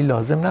باشی ولی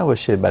لازم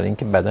نباشه برای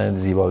اینکه بدن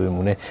زیبا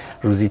بمونه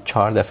روزی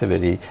 4 دفعه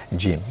بری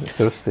جیم،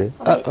 درسته؟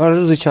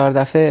 روزی 4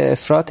 دفعه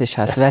افراطش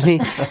هست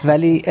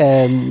ولی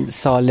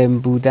سالم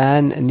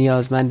بودن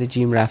نیازمند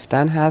جیم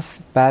رفتن هست.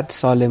 بعد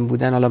سالم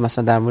بودن، حالا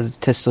مثلا در مورد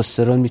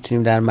تستوسترون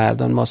میتونیم در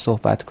مردان ما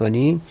صحبت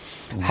کنیم.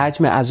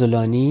 حجم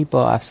عضلانی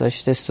با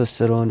افزایش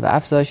تستوسترون و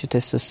افزایش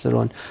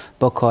تستوسترون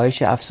با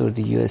کاهش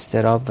افسردگی و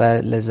اضطراب و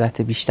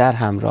لذت بیشتر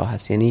همراه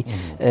هست. یعنی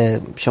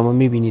شما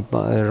میبینید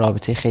با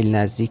رابطه خیلی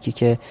نزدیکی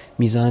که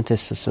میزان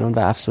تستوسترون و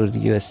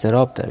افسردگی و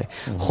اضطراب داره.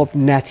 خب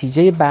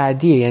نتیجه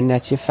بعدیه، یعنی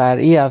نتیجه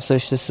فرعی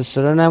افزایش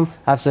تستوسترون هم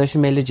افزایش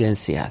میل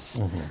جنسی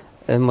هست.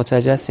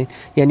 متوجه هستین؟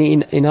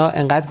 یعنی اینا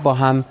انقدر با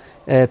هم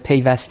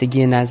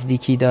پیوستگی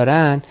نزدیکی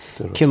دارن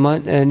که ما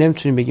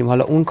نمیتونیم بگیم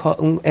حالا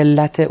اون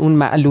علت اون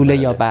معلوله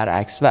یا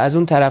برعکس. و از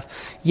اون طرف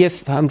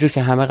همونجور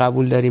که همه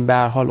قبول داریم به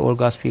هر حال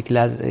ارگاسم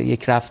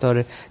یک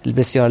رفتار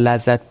بسیار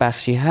لذت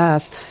بخشی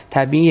هست،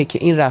 طبیعیه که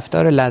این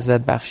رفتار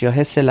لذت بخشی یا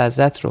حس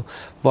لذت رو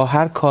با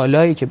هر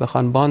کالایی که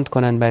بخوان باند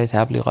کنن برای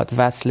تبلیغات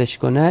وصلش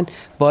کنن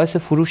باعث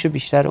فروش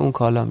بیشتر اون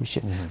کالا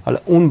میشه. حالا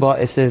اون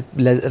باعث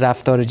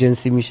رفتار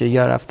جنسی میشه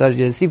یا رفتار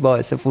جنسی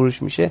باعث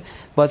فروش میشه،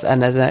 باز از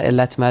نظر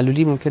علت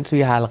معلولی ممکن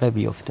توی حلقه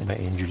بیفته. و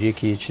اینجوریه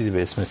که یه چیزی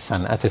به اسم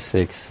صنعت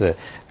سکس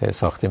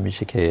ساخته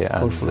میشه که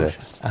از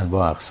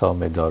انواع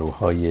اقسام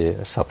داروهای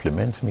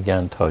ساپلمنت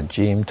میگن تا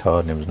جیم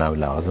تا نمیدونم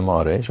لوازم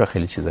آرایش و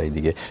خیلی چیزای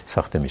دیگه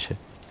ساخته میشه.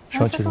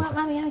 من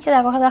میگم که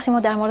در واقع وقتی ما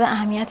در مورد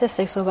اهمیت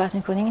سکس صحبت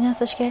میکنیم این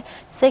هستش که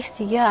سکس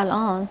دیگه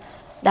الان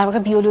در واقع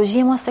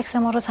بیولوژی ما سکس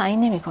ما رو تعیین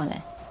نمیکنه.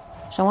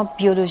 شما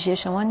بیولوژی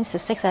شما نیست،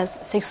 سکس از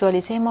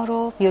سکسوالیته ما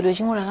رو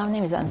بیولوژیمون رقم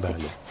نمیزنه.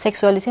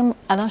 سکسوالیته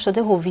الان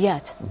شده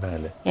هویت.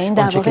 بله. یعنی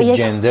در واقع یک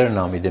جندر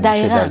نامیده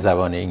میشه در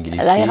زبان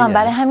انگلیسی. دقیقاً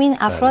برای همین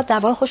افراد در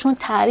واقع خودشون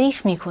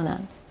تعریف میکنن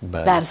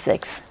در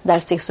سکس، در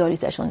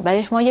سکسوالیتهشون.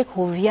 برای ما یک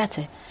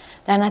هویته.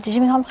 در نتیجه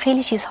میگم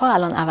خیلی چیزها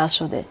الان عوض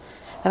شده.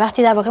 و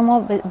وقتی در واقع ما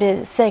به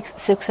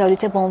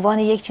سکسوالیته به عنوان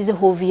یک چیز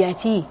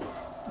هویتی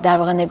در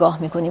واقع نگاه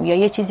میکنیم یا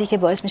یه چیزی که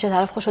باعث میشه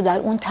طرف خودشو در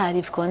اون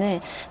تعریف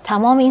کنه،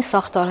 تمام این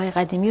ساختارهای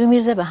قدیمی رو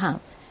میرزه به هم.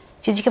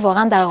 چیزی که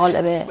واقعا در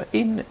قالب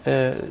این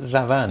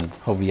روند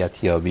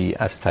هویتیابی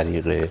از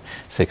طریق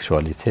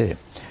سکسوالیته،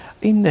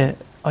 این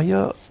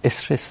آیا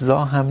استرس‌زا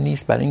هم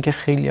نیست؟ برای اینکه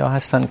خیلی‌ها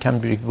هستن که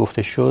همونجوری که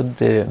گفته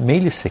شد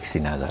میل سکسی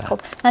ندارن. خب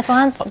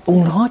مثلا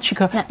اونها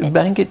چیکار؟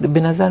 برای اینکه به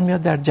نظر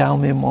میاد در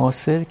جامعه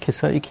معاصر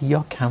کسایی که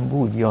یا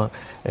کمبود یا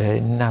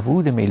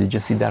نبود میل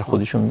جنسی در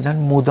خودشون میدن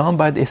مدام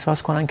باید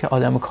احساس کنن که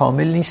آدم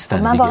کامل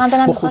نیستن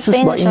دیگه. خصوص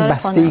با این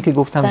بسته‌ای که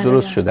گفتم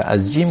درست شده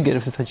از جیم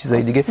گرفته تا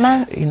چیزای دیگه.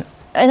 این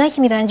اینا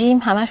که میرن جیم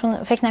همشون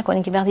فکر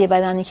نکنین که وقتی یه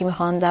بدنی که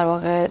میخوان در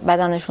واقع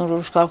بدنشون رو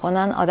روش کار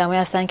کنن آدمایی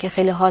هستن که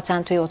خیلی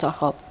هاتن توی اتاق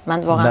خواب.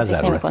 من واقعا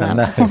فکر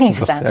نمی‌کنم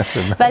نیستن.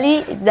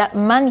 ولی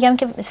من میگم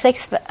که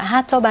سکس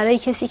حتی برای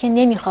کسی که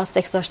نمیخواد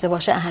سکس داشته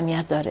باشه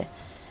اهمیت داره.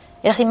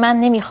 وقتی من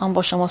نمیخوام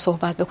با شما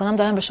صحبت بکنم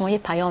دارم به شما یه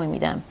پیامی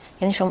میدم.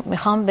 یعنی شما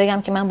میخوام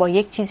بگم که من با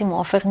یک چیزی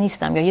موافق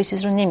نیستم یا یه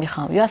چیز رو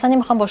نمیخوام یا اصلا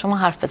نمیخوام با شما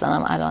حرف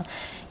بزنم. الان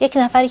یک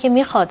نفری که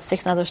میخواد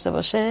سکس نداشته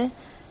باشه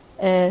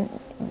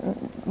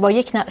با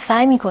یک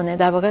سعی میکنه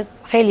در واقع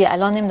خیلی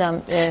الان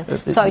نمیدونم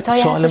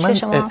سایت‌های هستش که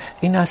شما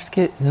این است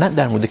که نه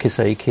در مورد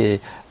کسایی که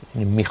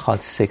میخواد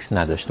سکس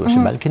نداشته باشه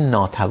بلکه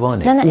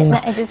ناتوانه. اون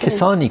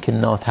کسانی که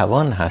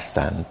ناتوان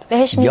هستند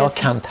یا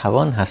کم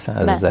توان هستند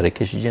از نظر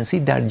کشی جنسی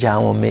در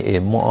جوامع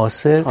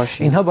معاصر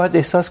اینها باید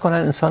احساس کنن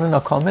انسان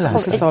ناکامل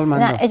هستن.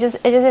 نه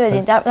اجازه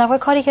بدین در واقع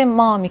کاری که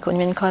ما میکنیم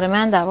یعنی کار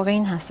من در واقع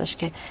این هستش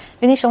که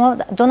ببینید شما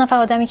دو نفر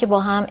آدمی که با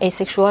هم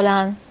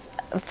ایسکشوالن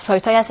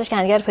سایت‌هایی هستش که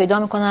همدیگر پیدا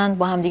میکنن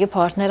با هم دیگه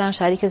پارتنرن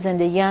شریک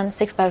زندگیان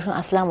سکس براشون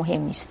اصلا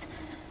مهم نیست.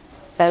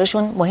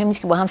 براشون مهم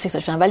نیست که با هم سکس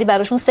داشتن ولی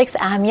براشون سکس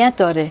اهمیت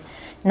داره.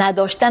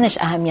 نداشتنش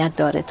اهمیت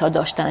داره تا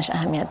داشتنش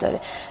اهمیت داره.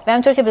 و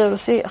همونطور که به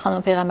درستی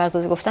خانم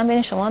پیغمبرزاده گفتن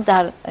ببین شما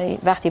در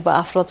وقتی با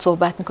افراد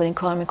صحبت میکنین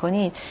کار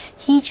میکنین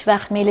هیچ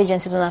وقت میل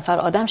جنسی دو نفر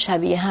آدم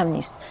شبیه هم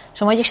نیست.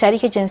 شما یک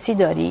شریک جنسی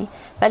داری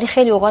ولی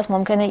خیلی اوقات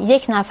ممکنه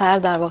یک نفر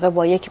در واقع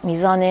با یک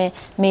میزان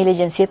میل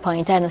جنسی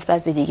پایینتر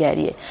نسبت به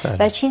دیگریه.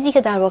 و چیزی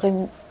که در واقع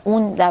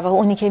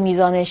اونی که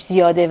میزانش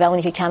زیاده و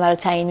اونی که کمتر رو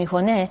تعیین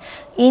میکنه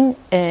این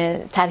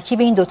ترکیب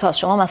این دو تاست.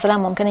 شما مثلا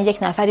ممکنه یک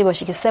نفری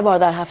باشی که 3 بار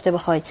در هفته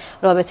بخوای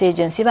رابطه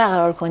جنسی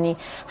برقرار کنی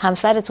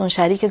همسرتون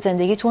شریک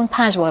زندگیتون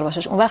 5 بار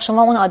باشه. اون وقت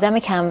شما اون آدم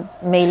کم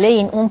میله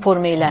این اون پر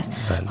میل است.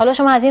 حالا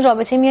شما از این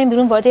رابطه میاین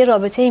بیرون وارد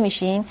رابطه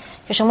میشین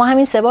که شما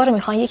همین 3 بار رو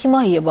میخواین یکی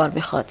ماهی یه بار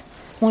بخواد.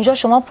 اونجا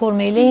شما پر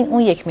میله این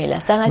اون یک میل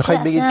است. در نتیجه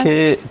میخواید بگید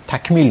که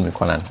تکمیل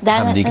میکنن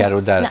همدیگر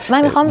رو در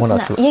من میخوام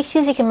یک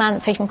چیزی که من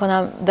فکر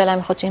میکنم دلم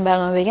میخواد تو این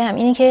برنامه بگم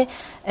اینه که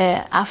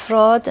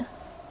افراد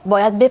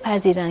باید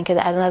بپذیرن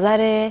که از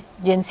نظر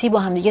جنسی با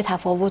همدیگه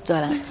تفاوت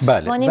دارن.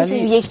 ما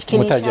نمیتونیم یک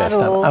کلیشه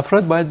رو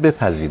افراد باید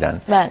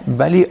بپذیرن.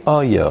 ولی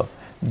آیا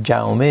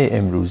جامعه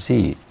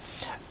امروزی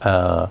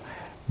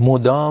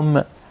مدام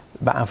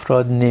به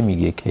افراد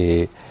نمیگه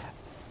که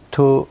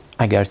تو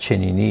اگر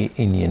چنینی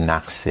این یه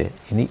نقصه؟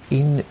 یعنی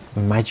این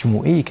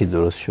مجموعه‌ای که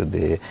درست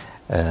شده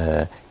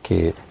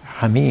که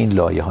همه این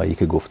لایه‌هایی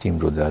که گفتیم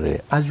رو داره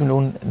از جمله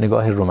اون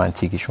نگاه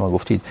رمانتیکی شما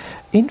گفتید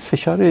این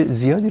فشار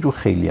زیادی رو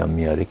خیلی‌ها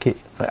میاره که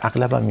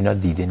اغلب هم اینا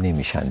دیده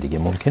نمیشن دیگه.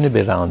 ممکنه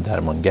به روان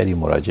درمانگری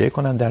مراجعه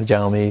کنن در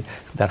جامعه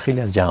در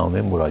خیلی از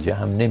جوامع مراجعه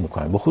هم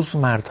نمی‌کنن. به خصوص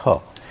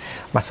مردها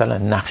مثلا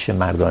نقش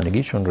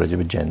مردانگی چون راجع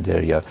به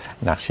جندر یا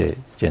نقش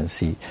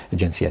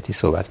جنسیتی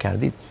صحبت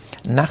کردید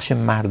نقش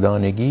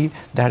مردانگی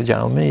در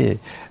جامعه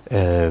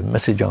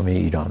مثل جامعه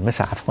ایران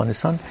مثل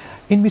افغانستان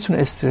این میتونه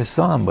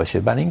استرس‌زا هم باشه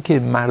برای اینکه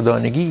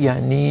مردانگی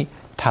یعنی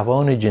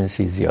توان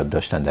جنسی زیاد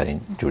داشتن در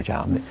این جور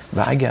جامعه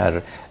و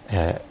اگر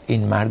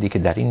این مردی که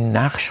در این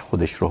نقش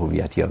خودش رو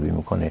هویت یابی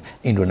میکنه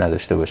این رو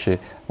نداشته باشه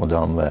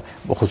مدام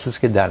به خصوص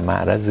که در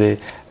معرض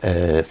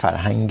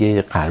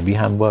فرهنگ غربی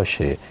هم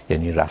باشه،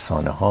 یعنی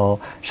رسانه ها،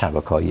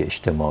 شبکه‌های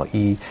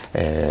اجتماعی،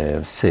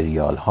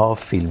 سریال ها،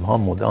 فیلم ها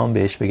مدام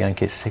بهش بگن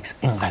که سکس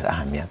اینقدر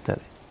اهمیت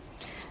داره.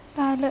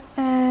 بله،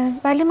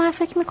 ولی من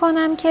فکر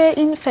میکنم که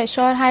این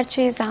فشار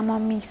هرچی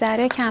زمان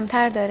میگذره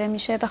کمتر داره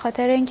میشه، به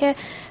خاطر اینکه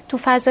تو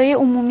فضای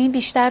عمومی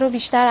بیشتر و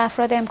بیشتر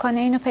افراد امکان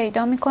اینو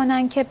پیدا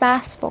میکنن که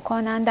بحث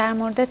بکنن در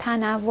مورد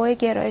تنوع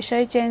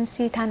گرایش‌های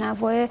جنسی،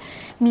 تنوع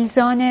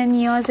میزان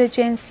نیاز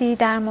جنسی،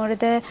 در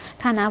مورد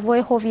تنوع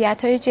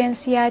هویت‌های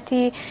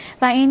جنسیتی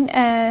و این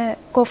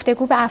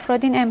گفتگو به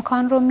افراد این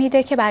امکان رو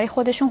میده که برای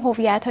خودشون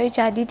هویت‌های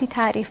جدیدی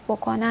تعریف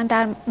بکنن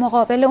در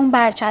مقابل اون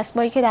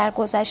برچسبایی که در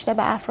گذشته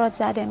به افراد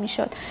زده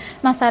میشد.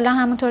 مثلا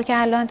همونطور که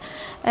الان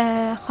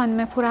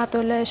خانم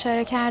پورعبدالله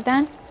اشاره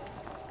کردن،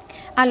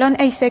 الان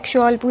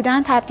ایسکشوال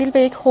بودن تبدیل به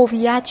یک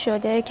هویت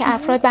شده که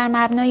افراد بر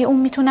مبنای اون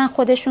میتونن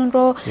خودشون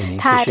رو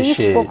تعریف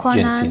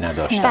بکنن.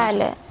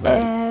 بله.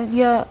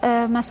 یا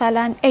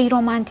مثلا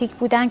ایرومانتیک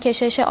بودن،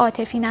 کشش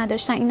عاطفی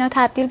نداشتن، اینا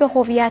تبدیل به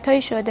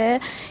هویتایی شده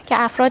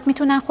که افراد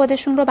میتونن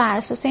خودشون رو بر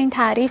اساس این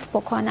تعریف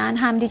بکنن،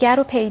 همدیگر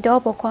رو پیدا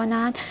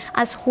بکنن،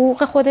 از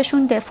حقوق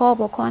خودشون دفاع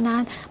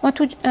بکنن. ما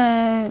تو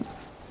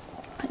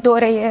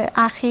دوره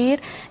اخیر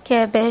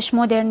که بهش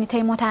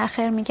مدرنیته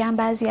متأخر میگن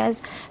بعضی از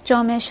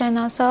جامعه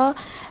شناسا،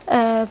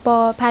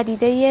 با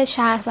پدیده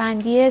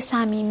شهروندی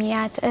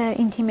صمیمیت،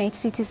 اینتیمیت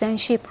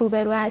سیتیزنشیپ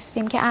روبرو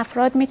هستیم که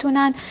افراد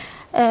میتونن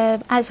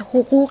از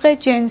حقوق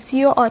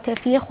جنسی و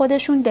عاطفی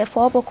خودشون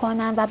دفاع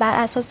بکنن و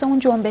بر اساس اون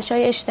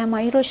جنبش‌های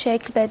اجتماعی رو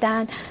شکل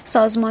بدن،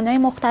 سازمان‌های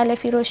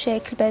مختلفی رو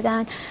شکل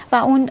بدن و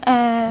اون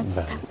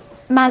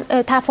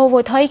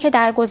تفاوت‌هایی که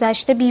در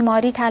گذشته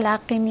بیماری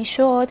تلقی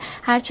می‌شد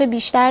هرچه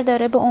بیشتر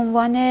داره به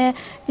عنوان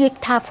یک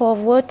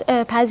تفاوت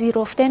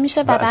پذیرفته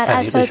میشه و بر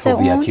اساس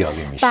اون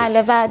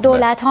بله و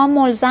دولت‌ها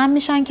ملزم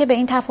میشن که به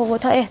این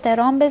تفاوت‌ها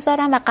احترام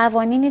بذارن و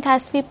قوانینی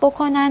تصویب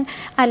بکنن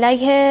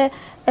علیه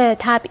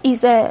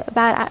تبعیض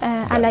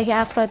علیه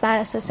افراد بر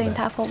اساس این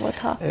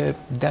تفاوت‌ها.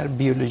 در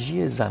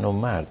بیولوژی زن و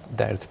مرد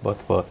در ارتباط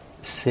با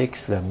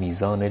سکس و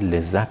میزان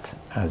لذت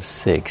از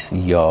سکس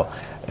یا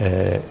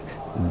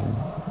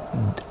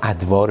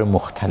ادوار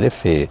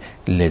مختلف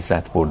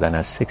لذت بردن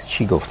از سکس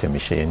چی گفته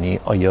میشه؟ یعنی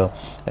آیا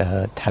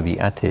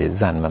طبیعت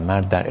زن و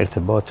مرد در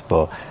ارتباط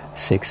با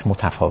سکس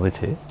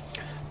متفاوته؟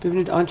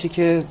 ببینید آنچه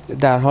که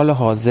در حال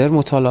حاضر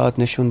مطالعات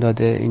نشون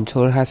داده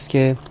اینطور هست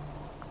که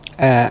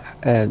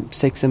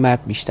سکس مرد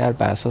بیشتر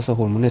بر اساس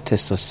هورمون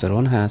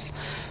تستوسترون هست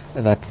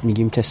و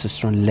میگیم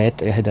تستوسترون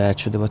لد هدایت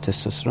شده با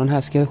تستوسترون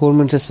هست که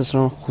هورمون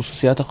تستوسترون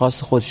خصوصیات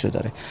خاص خودشو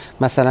داره.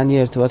 مثلا یه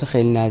ارتباط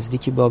خیلی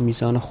نزدیکی با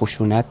میزان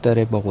خشونت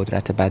داره، با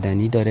قدرت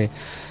بدنی داره،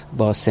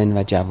 با سن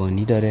و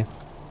جوانی داره.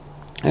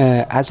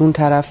 از اون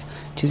طرف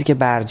چیزی که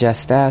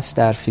برجسته است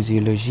در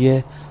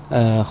فیزیولوژی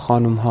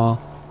خانم ها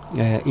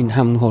این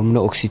همون هورمون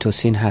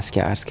اکسیتوسین هست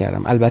که عرض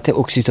کردم. البته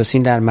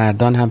اکسیتوسین در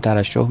مردان هم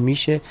ترشح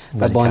میشه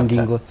و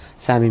باندینگ و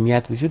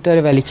صمیمیت وجود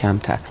داره ولی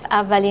کمتر.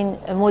 اولین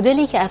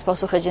مدلی که از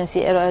پاسخ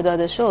جنسی ارائه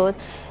داده شد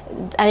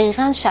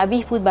دقیقاً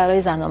شبیه بود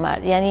برای زن و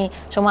مرد. یعنی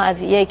شما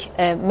از یک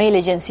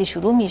میل جنسی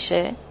شروع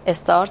میشه،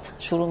 استارت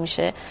شروع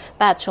میشه،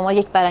 بعد شما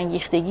یک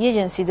برانگیختگی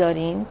جنسی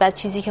دارین، بعد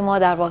چیزی که ما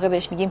در واقع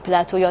بهش میگیم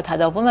پلاتو یا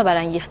تداوم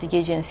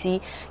برانگیختگی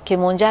جنسی که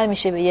منجر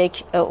میشه به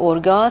یک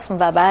اورگازم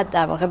و بعد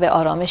در واقع به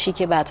آرامشی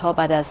که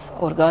بعد از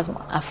اورگازم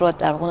افراد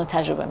در واقع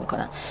تجربه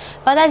میکنن.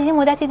 بعد از این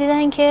مدتی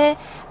دیدن که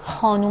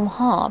خانوم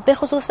ها به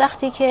خصوص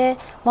وقتی که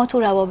ما تو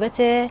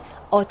روابط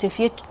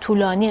عاطفی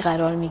طولانی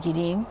قرار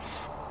میگیریم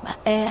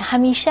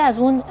همیشه از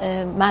اون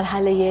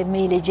مرحله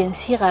میل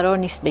جنسی قرار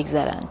نیست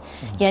بگذرن.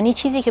 یعنی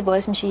چیزی که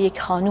باعث میشه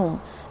یک خانوم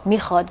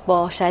میخواد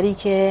با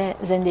شریک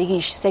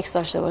زندگیش سکس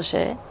داشته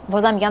باشه،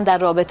 بازم میگم در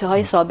رابطه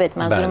های ثابت،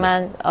 منظور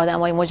من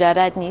آدمای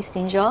مجرد نیست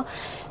اینجا،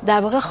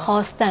 در واقع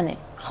خواستن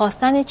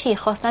چی؟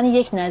 خواستن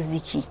یک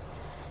نزدیکی،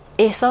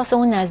 احساس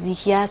اون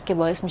نزدیکی است که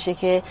باعث میشه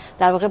که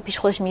در واقع پیش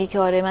خودش میگه که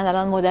آره من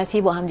الان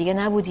مدتی با هم دیگه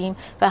نبودیم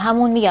و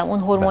همون میگم اون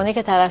هورمونه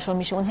که ترشح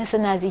میشه، اون حس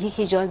نزدیکی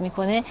که ایجاد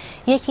میکنه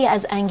یکی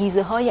از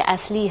انگیزه های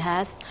اصلی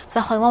هست.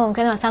 مثلا خانم‌ها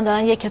ممکنه مثلا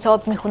دارن یک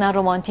کتاب میخونن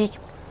رمانتیک،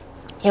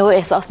 یا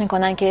احساس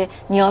میکنن که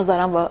نیاز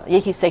دارن با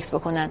یکی سکس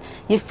بکنن،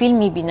 یه فیلم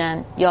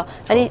میبینن، یا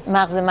ولی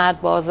مغز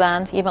مرد با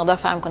زن یه مقدار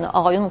فرق میکنه.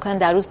 آقایون ممکنن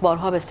در روز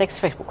بارها به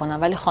سکس فکر بکنن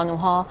ولی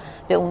خانم‌ها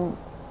به اون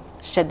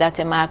شدت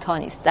مردها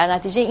نیست. در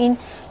نتیجه این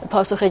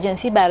پاسخ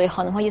جنسی برای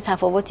خانم‌ها یه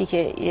تفاوتی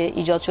که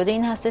ایجاد شده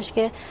این هستش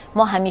که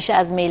ما همیشه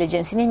از میل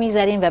جنسی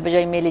نمیگذریم و به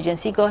جای میل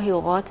جنسی گاهی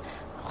اوقات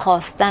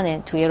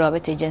خواستن توی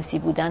رابطه جنسی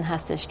بودن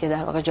هستش که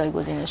در واقع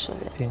جایگزین شده.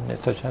 این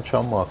تا چند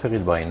شما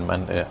موافقید با این؟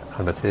 من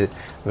البته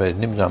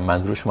نمیدونم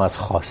منظور شما از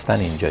خواستن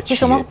اینجا چیه؟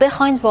 شما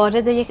بخواید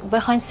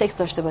بخواید سکس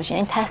داشته باشین،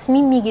 این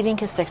تصمیم میگیرین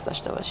که سکس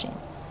داشته باشین.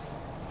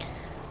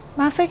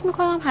 من فکر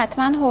میکنم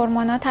حتما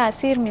هورمونا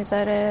تاثیر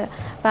میذاره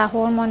و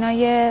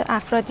هورمونای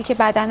افرادی که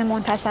بدن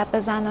منتسب به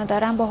زنا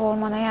دارن با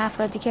هورمونای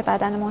افرادی که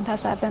بدن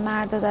منتسب به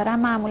مرد دارن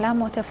معمولا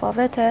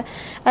متفاوته،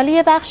 ولی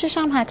یه بخشش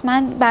هم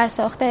حتما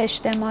برساخت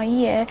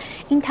اجتماعیه.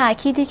 این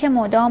تأکیدی که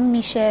مدام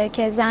میشه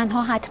که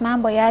زنها حتما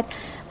باید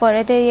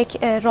وارد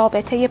یک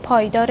رابطه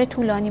پایدار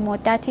طولانی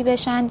مدتی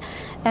بشن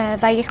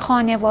و یک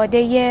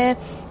خانواده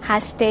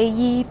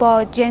هسته‌ای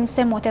با جنس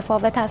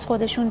متفاوت از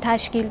خودشون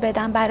تشکیل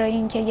بدن برای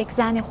اینکه یک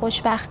زن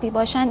خوشبختی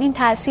باشن، این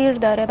تأثیر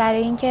داره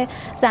برای اینکه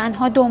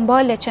زنها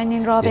دنبال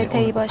چنین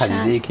رابطه‌ای باشن.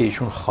 پدیده‌ای که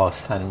ایشون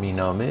خواستن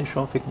مینامه،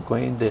 شما فکر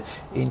می‌کنید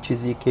این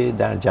چیزی که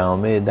در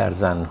جامعه در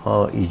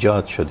زنها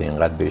ایجاد شده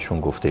اینقدر بهشون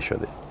گفته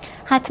شده؟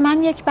 حتما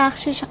یک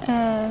بخشش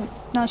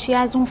ناشی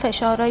از اون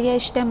فشارهای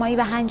اجتماعی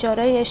و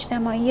هنجارهای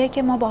اجتماعیه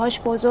که ما باهاش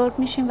بزرگ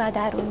میشیم و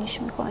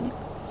درونیش میکنیم.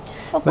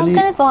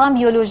 ممکنه واقعا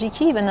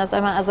بیولوژیکی، به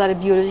نظر من از نظر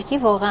بیولوژیکی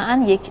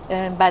واقعا یک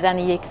بدن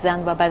یک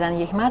زن و بدن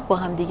یک مرد با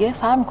هم دیگه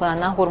فرق میکنن،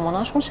 نه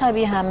هورموناشون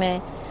شبیه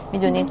همه،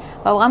 میدونین.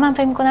 و واقعا من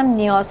فکر میکنم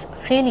نیاز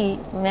خیلی،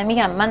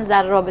 میگم من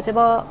در رابطه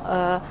با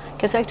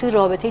کسایی که توی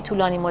رابطه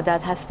طولانی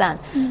مدت هستن،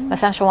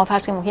 مثلا شما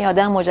فرض کنید ممکنه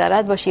آدم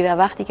مجرد باشی و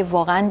وقتی که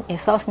واقعا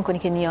احساس میکنی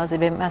که نیاز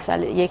به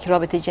مثلا یک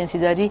رابطه جنسی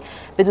داری،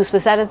 به دوست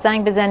پسرت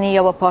زنگ بزنی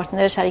یا با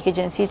پارتنر شریک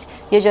جنسیت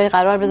یه جای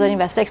قرار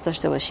بذارین و سکس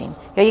داشته باشین،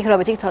 یا یک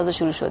رابطه که تازه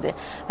شروع شده.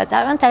 و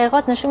تقریبا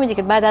تحقیقات نشون میده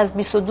که بعد از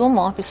 22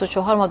 ماه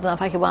 24 ماه دو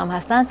نفر که با هم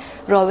هستن،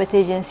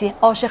 رابطه جنسی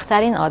عاشق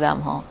ترین آدم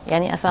ها،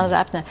 یعنی اصلا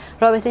ربط نه،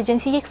 رابطه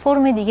جنسی یک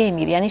فرم دیگه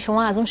میره، یعنی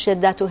شما از اون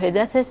شدت و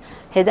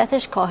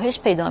حدتش کاهش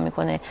پیدا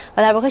میکنه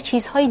و در واقع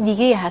چیزهای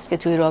دیگه هست که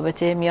توی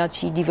رابطه میاد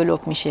چی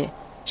دیولپ میشه،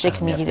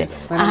 شکل میگیره،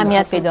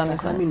 اهمیت پیدا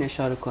میکنه. همین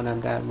اشاره کنم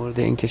در مورد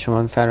اینکه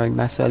شما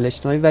میفرمایید مسائل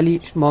اجتماعی،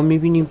 ولی ما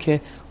میبینیم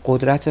که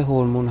قدرت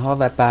هورمون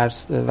ها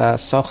و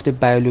ساخت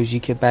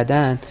بیولوژیک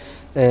بدن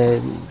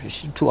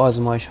تو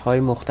آزمایش های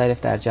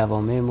مختلف در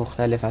جوامع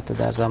مختلف، حتی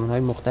در زمان های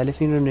مختلف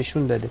این رو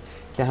نشون داده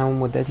که همون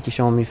مدتی که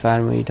شما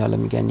میفرمایید، حالا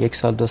میگن 1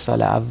 سال 2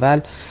 سال اول،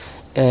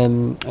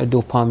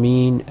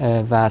 دوپامین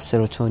و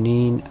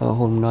سروتونین،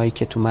 هورمونایی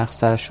که تو مغز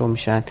ترشح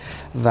میشن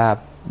و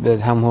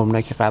هم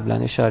هورمونایی که قبلا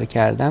اشاره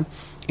کردم،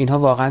 اینها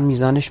واقعا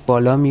میزانش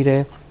بالا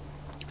میره.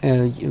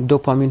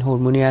 دوپامین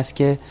هورمونی است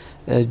که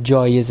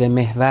جایزه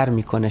محور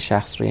میکنه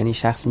شخص رو، یعنی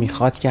شخص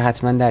میخواد که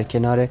حتما در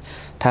کنار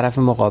طرف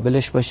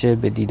مقابلش باشه،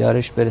 به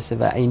دیدارش برسه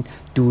و این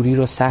دوری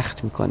رو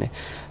سخت میکنه.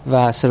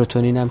 و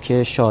سروتونین هم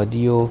که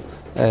شادی و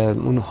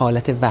اون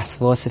حالت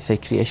وسواس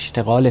فکری،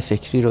 اشتغال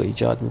فکری رو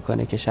ایجاد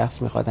میکنه که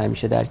شخص میخواد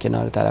همیشه در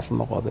کنار طرف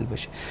مقابل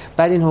باشه.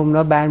 بعد این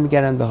هورمونا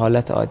برمیگردن به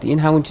حالت عادی. این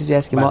همون چیزی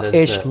است که ما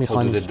عشق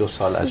میخوانیم حدود 2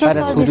 سال بعد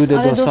از حدود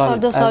 2 سال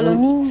 2 سال و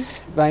نیم،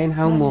 و این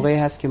همون موقعی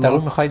هست که ما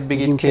میخواید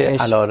بگید که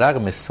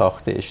علیرغم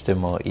ساخت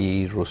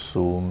اجتماعی،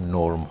 رسوم،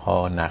 نرم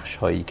ها، نقش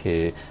هایی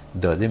که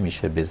داده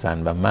میشه به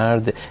زن و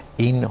مرد،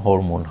 این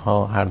هورمون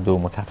ها هر دو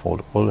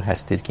متفاوت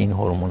هستید که این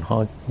هورمون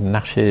ها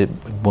نقش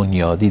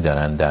بنیادی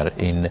دارن در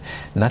این،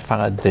 نه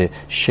فقط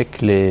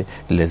شکل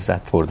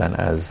لذت بردن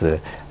از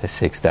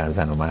سکس در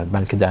زن و مرد،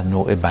 بلکه در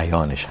نوع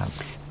بیانش هم.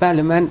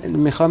 بله، من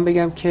میخوام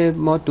بگم که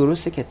ما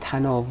درسته که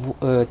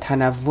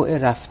تنوع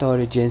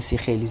رفتار جنسی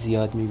خیلی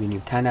زیاد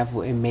میبینیم،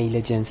 تنوع میل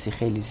جنسی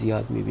خیلی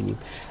زیاد میبینیم،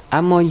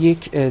 اما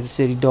یک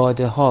سری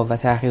داده ها و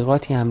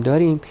تحقیقاتی هم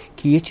داریم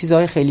که یه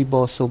چیزهای خیلی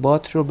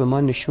باثبات رو به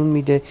ما نشون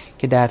میده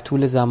که در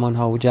طول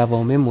زمانها و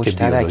جوامع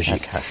مشترک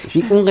هست.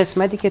 اون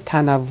قسمتی که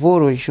تنوع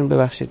رو ایشون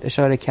ببخشید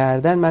اشاره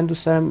کردن، من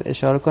دوست دارم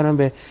اشاره کنم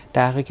به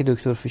تحقیقی که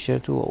دکتر فیشر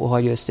تو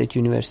اوهایو استیت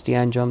یونیورسیتی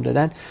انجام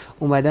دادن.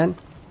 اومدن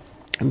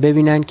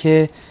ببینن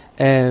که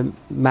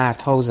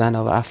مردها و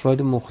زنها و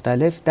افراد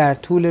مختلف در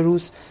طول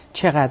روز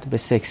چقدر به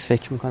سکس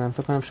فکر میکنن.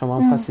 فکر کنم شما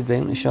هم خواستید به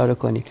این اشاره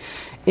کنید.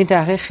 این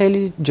تحقیق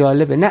خیلی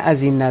جالبه، نه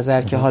از این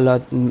نظر که حالا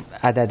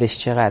عددش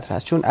چقدر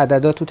هست، چون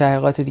عددا تو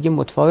تحقیقات دیگه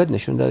متفاوت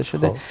نشون داده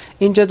شده.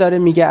 اینجا داره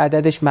میگه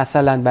عددش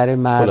مثلا برای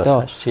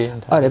مردا،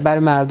 برای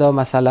مردا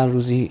مثلا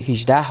روزی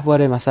 18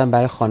 باره، مثلا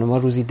برای خانم‌ها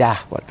روزی 10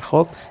 باره.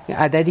 خب این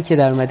عددی که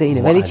در اومده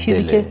اینه،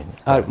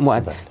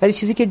 ولی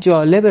چیزی که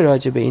جالب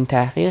راجع به این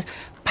تحقیق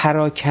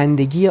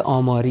پراکندگی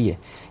آماریه.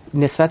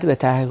 نسبت به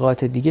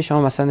تحقیقات دیگه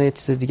شما مثلا یه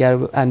چیز دیگر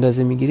رو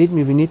اندازه میگیرید،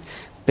 میبینید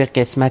به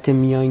قسمت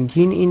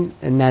میانگین این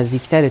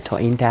نزدیکتره تا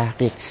این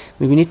تحقیق.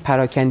 میبینید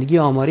پراکندگی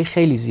آماری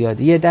خیلی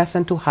زیاده. یه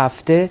دستن تو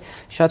هفته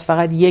شاید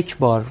فقط 1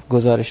 بار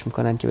گزارش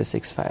میکنن که به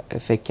سکس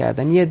فکر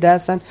کردن، یه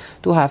دستن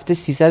تو هفته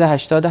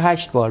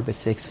 388 بار به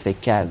سکس فکر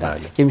کردن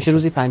که میشه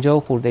روزی 50 و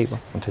خورده ای بار.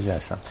 متوجه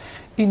هستم.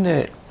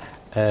 این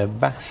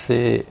بحث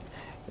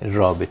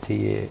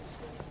رابطه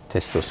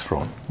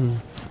تستوسترون،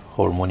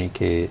 هورمونی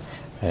که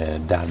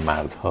در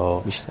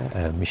مردها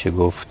میشه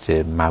گفت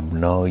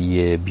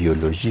مبنای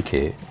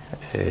بیولوژیک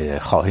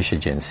خواهش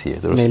جنسیه،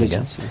 درست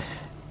میگم؟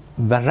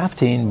 و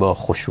ربط این با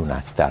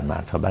خشونت در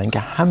مردها، برای اینکه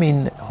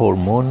همین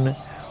هورمون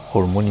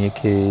هورمونیه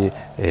که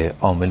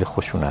عامل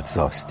خشونت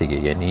زاست دیگه،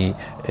 یعنی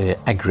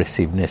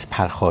اگریسیونس،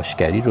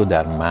 پرخاشگری رو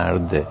در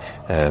مرد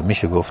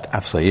میشه گفت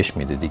افزایش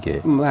میده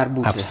دیگه.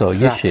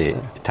 افزایش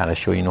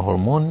ترشح این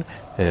هورمون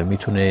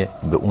میتونه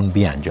به اون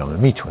بیانجامه،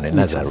 میتونه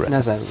نه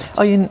ضرورت.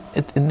 آیا این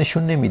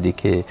نشون نمیده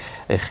که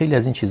خیلی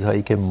از این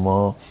چیزهایی که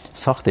ما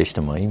ساخت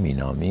اجتماعی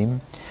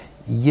مینامیم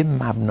یه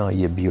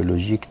مبنای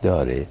بیولوژیک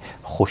داره؟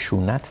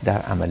 خشونت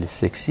در عمل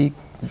سکسی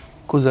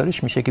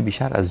گزارش میشه که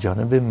بیشتر از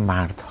جانب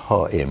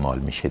مردها اعمال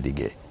میشه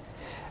دیگه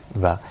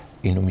و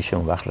اینو میشه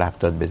اون وقت ربط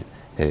داد به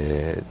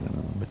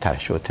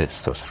ترشح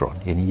تستوسترون،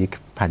 یعنی یک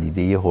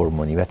پدیده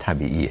هورمونی و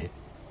طبیعیه.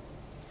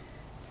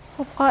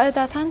 خب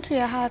قاعدتاً توی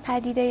هر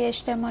پدیده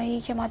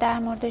اجتماعی که ما در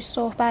موردش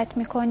صحبت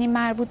میکنیم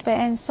مربوط به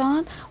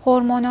انسان،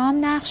 هورمونا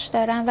هم نقش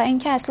دارن و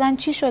اینکه اصلاً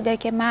چی شده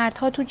که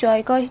مردها تو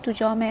جایگاهی تو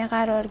جامعه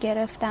قرار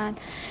گرفتن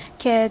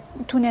که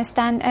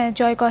تونستن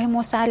جایگاه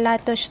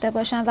مسلط داشته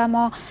باشن و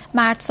ما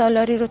مرد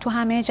سالاری رو تو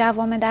همه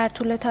جوامع در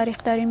طول تاریخ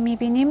داریم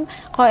میبینیم،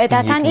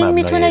 قاعدتاً این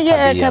میتونه یه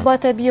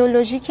ارتباط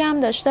بیولوژیکی هم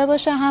داشته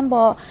باشه، هم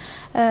با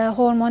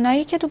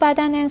هورمونایی که تو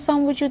بدن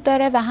انسان وجود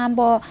داره و هم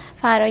با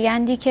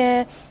فرایندی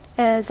که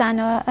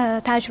زن‌ها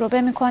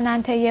تجربه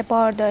میکنن طی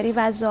بارداری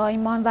و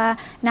زایمان و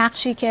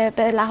نقشی که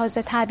به لحاظ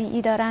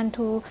طبیعی دارن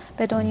تو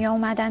به دنیا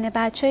اومدن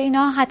بچه.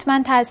 اینا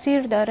حتما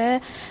تاثیر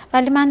داره،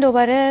 ولی من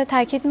دوباره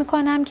تاکید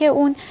میکنم که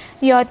اون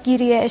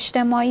یادگیری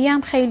اجتماعی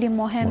هم خیلی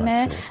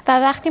مهمه و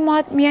وقتی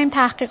ما میایم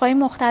تحقیقات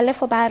مختلف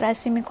رو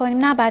بررسی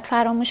میکنیم نباید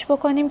فراموش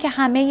بکنیم که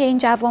همه این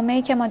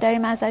جوامعی که ما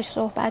داریم ازش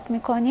صحبت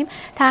میکنیم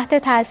تحت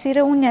تاثیر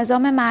اون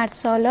نظام مرد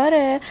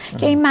سالاره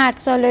که این مرد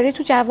سالاری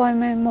تو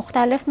جوامع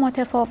مختلف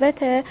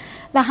متفاوته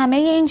و همه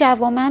این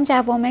جوامع هم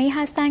جوامعی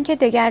هستن که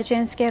دگر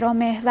جنسگرا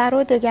محور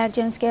و دگر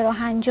جنسگرا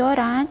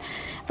هنجارن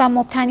و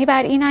مبتنی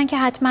بر اینن که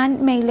حتما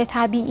میل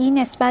طبیعی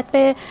نسبت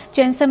به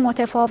جنس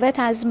متفاوت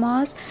از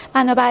ماست.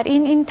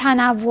 بنابراین این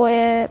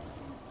تنوع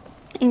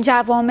این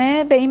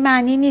جوامع به این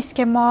معنی نیست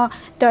که ما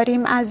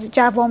داریم از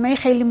جوامع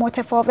خیلی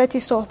متفاوتی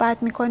صحبت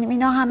میکنیم،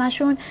 اینا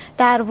همشون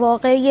در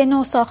واقع یه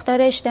نوع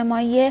ساختار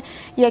اجتماعی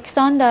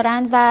یکسان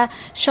دارن و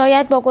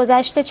شاید با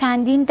گذشت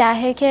چندین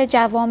دهه که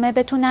جوامع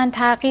بتونن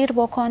تغییر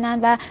بکنن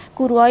و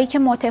گروهایی که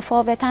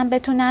متفاوتن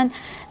بتونن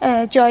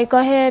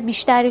جایگاه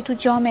بیشتری تو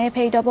جامعه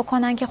پیدا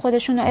بکنن که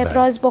خودشون رو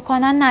ابراز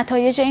بکنن،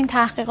 نتایج این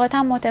تحقیقات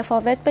هم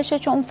متفاوت بشه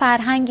چون اون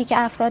فرهنگی که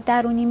افراد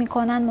درونی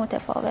میکنن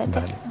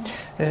متفاوته.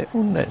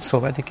 اون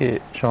صحبتی که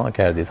شما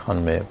کردید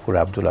خانم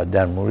پورعبدالله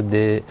در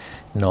مورد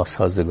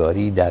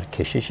ناسازگاری در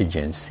کشش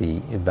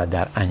جنسی و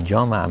در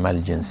انجام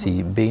عمل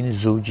جنسی بین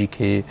زوجی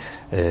که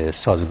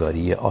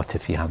سازگاری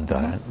عاطفی هم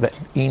دارن و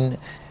این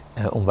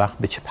اون وقت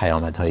به چه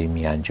پیامدهایی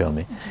می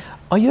انجامه،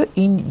 آیا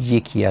این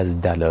یکی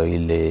از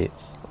دلایل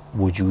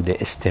وجود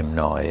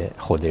استمناء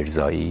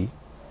خودارضایی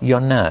یا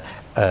نه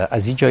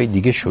از این جای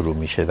دیگه شروع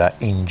میشه و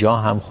اینجا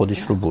هم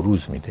خودش رو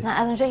بروز میده؟ نه،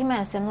 از اونجایی که من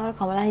استمناء رو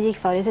کاملا یک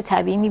فعالیت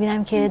طبیعی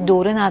میبینم که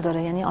دوره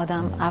نداره، یعنی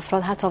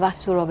افراد حتی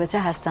وقتی تو رابطه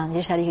هستن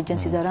یه شریک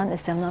جنسی دارن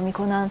استمناء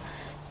میکنن،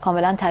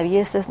 کاملا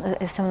طبیعی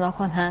استمناء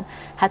کنن.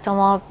 حتی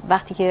ما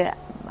وقتی که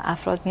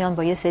افراد میان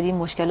با یه سری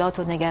مشکلات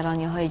و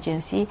نگرانی‌های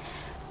جنسی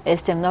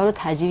استمناء رو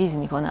تجویز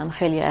میکنن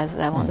خیلی از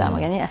روان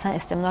درمان، یعنی اصلا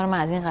استمناء رو من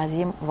از این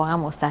قضیه واقعا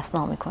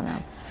مستثنا میکنم.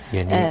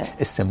 یعنی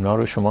استمناء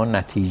رو شما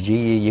نتیجه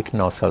یک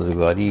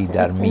ناسازگاری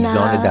در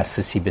میزان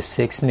دسترسی به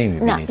سکس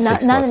نمیبینید؟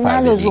 نه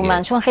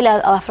لزوما، چون خیلی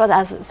از افراد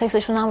از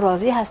سکسشون هم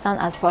راضی هستن،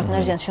 از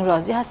پارتنر جنسیشون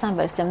راضی هستن و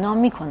استمناء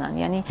میکنن.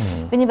 یعنی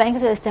ببینید برای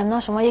اینکه تو استمناء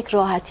شما یک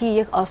راحتی،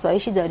 یک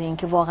آسایشی دارین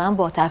که واقعا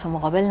با طرف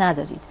مقابل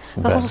ندارید،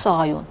 به خصوص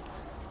آقایون.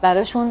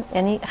 براشون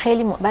یعنی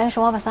خیلی برای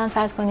شما مثلا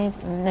فرض کنید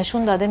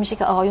نشون داده میشه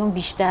که آقایون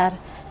بیشتر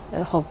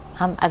خب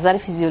هم از نظر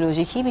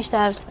فیزیولوژیکی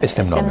بیشتر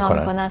استمناء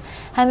میکنن،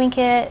 همین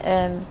که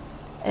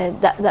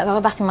در واقع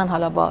وقتی من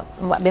حالا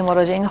به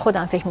مراجعین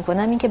خودم فکر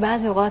میکنم این که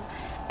بعضی اوقات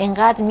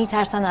اینقدر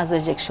میترسن از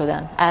ریجکت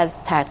شدن، از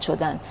طرد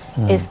شدن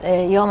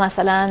یا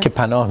مثلا که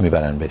پناه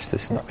میبرن به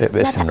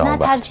استمناء، نه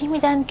ترجیح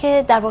میدن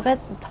که در واقع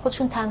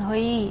خودشون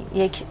تنهایی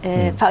یک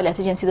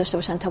فعالیت جنسی داشته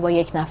باشن تا با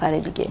یک نفر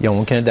دیگه، یا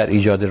ممکنه در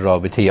ایجاد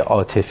رابطه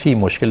عاطفی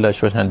مشکل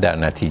داشته باشن در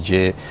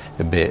نتیجه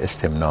به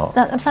استمناء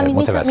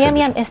متوسل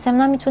میگم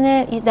استمناء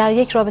میتونه در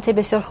یک رابطه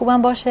بسیار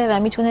خوبم باشه و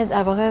میتونه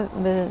در واقع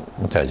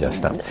متوجه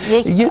هستم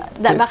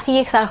وقتی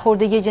یک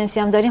سرخوردگی جنسی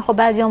هم دارین خب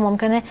بعضیا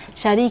ممکنه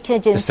شریک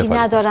جنسی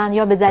ندارن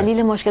یا به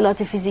دلیل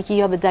مشکلات فیزیکی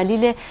یا به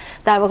دلیل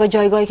در واقع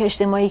جایگاهی که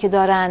اجتماعی که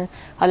دارن،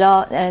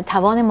 حالا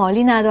توان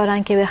مالی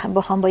ندارن که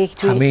بخوام با یک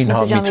توی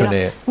مثل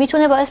جامعه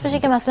میتونه باعث بشه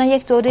که مثلا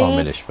یک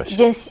دوره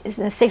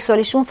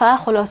سکسوالیشون فقط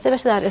خلاصه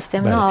بشه در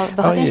استمناء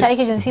به خاطر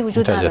شریک جنسی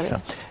وجود نداره.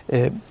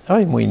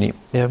 آقای معینی،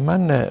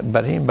 من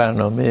برای این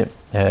برنامه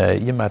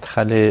یه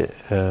مدخل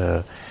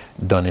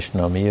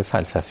دانشنامه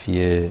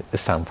فلسفی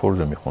استنفورد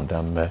رو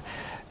میخوندم،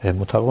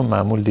 مطابق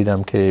معمول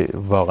دیدم که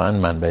واقعا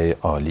منبع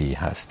عالی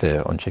هست،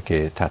 اونچه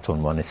که تحت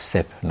عنوان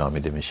سپ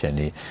نامیده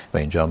میشه و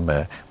اینجا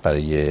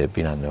برای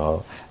بیننده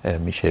ها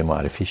میشه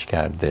معرفیش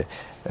کرده،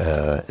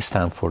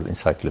 استنفورد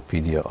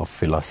انسایکلوپدیا آف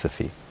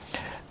فیلاسوفی.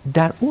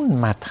 در اون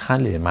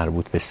مدخل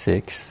مربوط به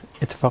سکس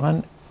اتفاقا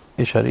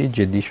اشاره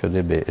جدی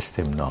شده به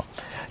استمناء،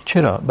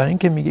 چرا؟ برای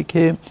اینکه میگه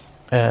که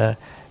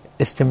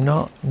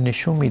استمناء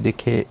نشون میده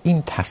که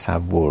این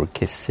تصور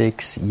که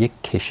سکس یک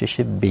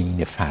کشش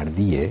بین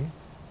فردیه،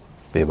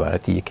 به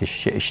عبارت یک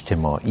کشش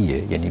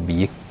اجتماعیه، یعنی به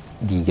یک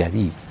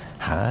دیگری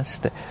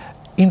هست،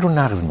 این رو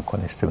نقض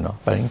میکنه استمناء.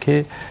 برای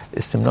اینکه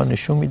استمناء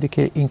نشون میده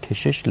که این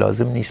کشش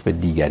لازم نیست به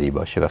دیگری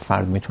باشه و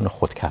فرد میتونه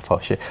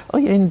خودکفا شه.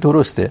 آیا این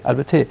درسته؟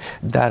 البته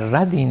در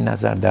رد این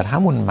نظر در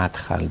همون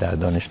مدخل در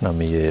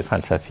دانشنامه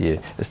فلسفی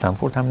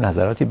استنفورد هم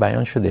نظراتی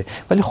بیان شده،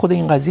 ولی خود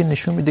این قضیه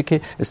نشون میده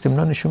که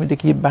استمناء نشون میده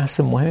که یه بحث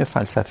مهم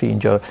فلسفی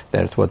اینجا در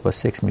ارتباط با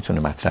سکس میتونه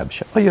مطرح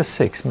بشه. آیا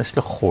سکس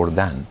مثل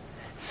خوردن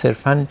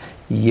صرفاً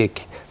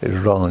یک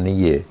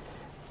رانه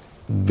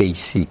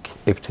بیسیک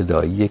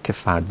ابتداییه که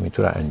فرد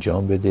میتونه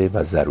انجام بده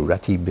و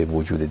ضرورتی به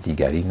وجود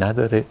دیگری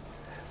نداره؟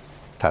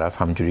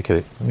 طرف همجوری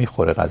که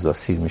میخوره غذا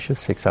سیر میشه،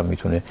 سکس هم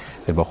میتونه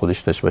با خودش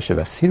داشته باشه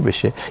و سیر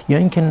بشه، یا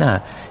اینکه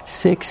نه،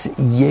 سکس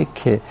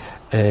یک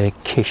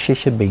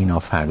کشش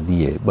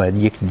بینافردیه، باید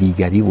یک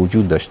دیگری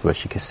وجود داشته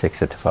باشه که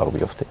سکس اتفاق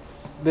بیفته؟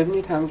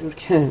 ببینید همونجور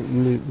که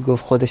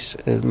گفت خودش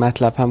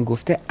مطلب هم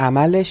گفته،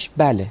 عملش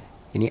بله،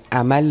 یعنی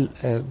عمل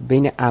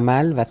بین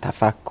عمل و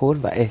تفکر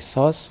و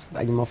احساس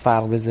اگه ما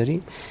فرق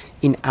بذاریم،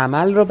 این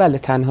عمل رو بله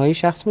تنهایی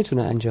شخص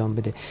میتونه انجام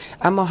بده،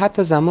 اما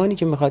حتی زمانی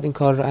که میخواد این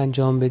کار رو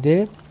انجام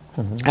بده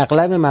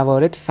اغلب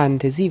موارد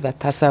فانتزی و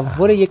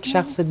تصور یک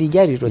شخص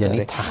دیگری رو داره،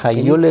 یعنی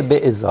تخیل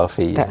به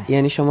اضافه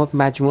یعنی شما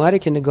مجموعه رو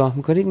که نگاه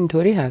میکنید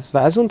اینطوری هست. و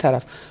از اون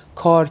طرف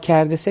کار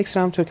کرده سکس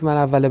رو همونطور که من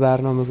اول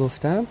برنامه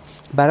گفتم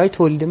برای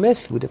تولید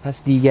مثل بوده،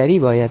 پس دیگری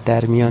باید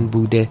در میان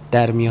بوده،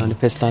 در میان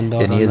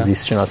پستانداران. یعنی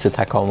زیست شناس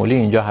تکاملی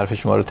اینجا حرف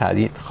شما رو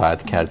تایید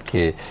خواهد کرد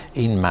که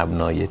این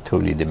مبنای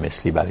تولید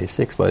مثلی برای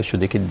سکس باعث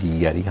شده که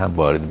دیگری هم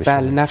وارد بشه.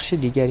 بله، نقش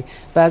دیگری.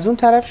 و از اون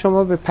طرف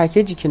شما به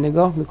پکیجی که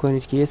نگاه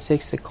میکنید که یه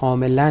سکس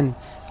کاملا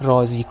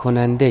راضی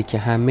کننده که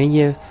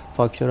همه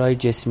فاکتورهای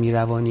جسمی،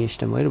 روانی،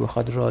 اجتماعی رو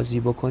بخواد راضی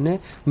بکنه،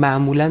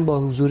 معمولاً با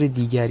حضور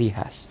دیگری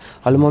هست.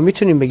 حالا ما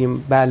میتونیم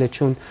بگیم بله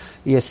چون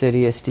یه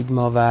سری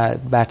استیگما و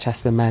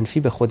برچسب منفی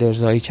به خود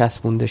ارضایی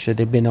چسبونده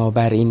شده،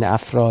 بنابراین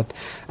افراد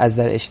از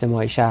نظر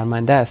اجتماعی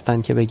شرمنده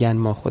هستن که بگن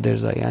ما خود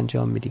ارضایی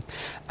انجام میدیم.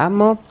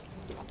 اما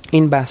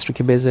این بحث رو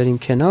که بذاریم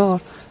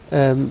کنار،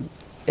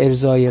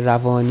 ارضای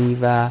روانی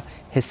و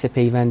حس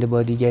پیوند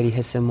با دیگری،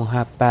 حس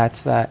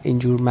محبت و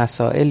اینجور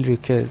مسائل رو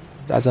که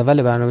از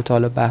اول برنامه تا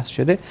حالا بحث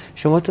شده،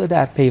 شما تو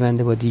در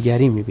پیوند با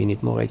دیگری میبینید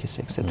موقعی که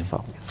سکس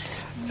اتفاق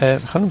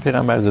میفته. خانم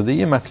پیغمبرزاده،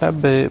 یه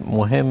مطلب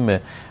مهم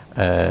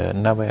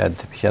نباید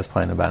پیش از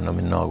پایان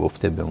برنامه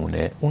ناگفته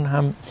بمونه، اون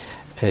هم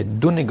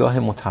دو نگاه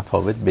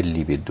متفاوت به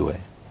لیبیدوه.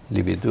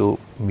 لیبیدو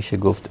میشه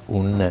گفت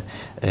اون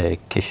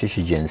کشش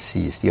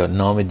جنسی است یا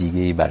نام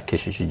دیگه‌ای بر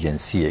کشش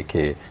جنسیه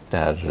که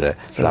در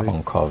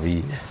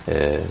روانکاوی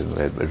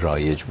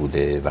رایج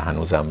بوده و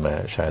هنوزم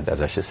شاید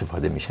ازش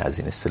استفاده میشه از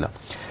این اصطلاح.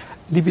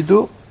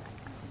 لیبیدو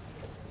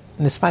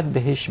نسبت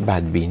بهش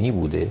بدبینی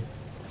بوده،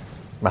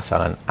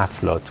 مثلا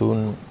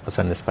افلاطون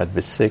مثلا نسبت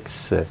به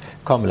سکس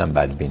کاملا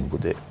بدبین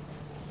بوده،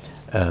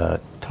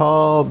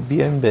 تا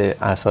بیایم به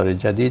آثار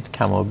جدید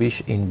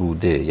کمابیش این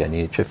بوده،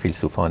 یعنی چه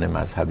فیلسوفان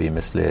مذهبی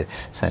مثل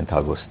سنت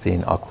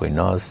آگوستین،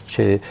 آکویناس،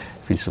 چه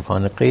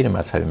فیلسوفان غیر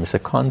مذهبی مثل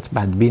کانت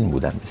بدبین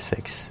بودن به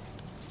سکس،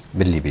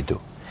 به لیبیدو.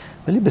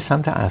 ولی به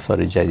سمت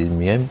آثار جدید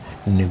میایم،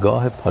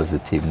 نگاه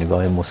پوزیتیو،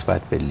 نگاه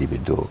مثبت به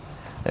لیبیدو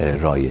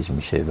رایج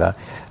میشه و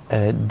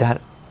در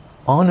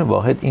آن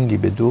واحد این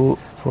لیبیدو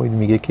فروید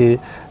میگه که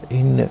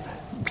این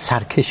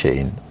سرکش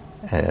این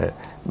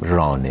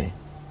رانه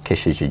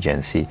کشش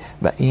جنسی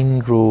و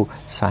این رو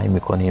سعی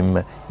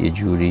میکنیم یه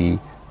جوری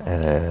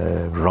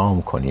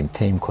رام کنیم،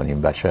 تیم کنیم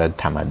و شاید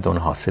تمدن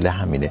حاصل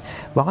همینه.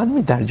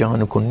 واقعا در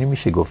جهان کنونی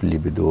میشه گفت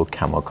لیبیدو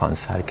کماکان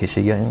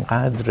سرکشه یا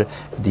اینقدر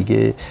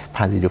دیگه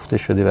پذیرفته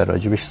شده و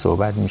راجبش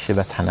صحبت میشه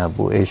و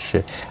تنوعش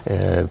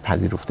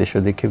پذیرفته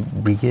شده که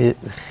دیگه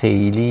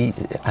خیلی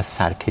از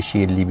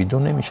سرکشی لیبیدو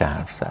نمیشه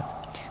حرف زد؟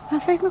 من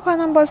فکر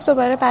میکنم باز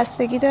دوباره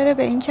بستگی داره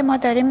به این که ما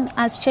داریم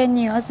از چه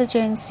نیاز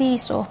جنسی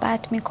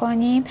صحبت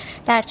میکنیم،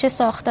 در چه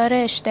ساختار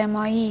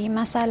اجتماعی.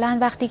 مثلا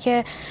وقتی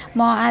که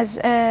ما از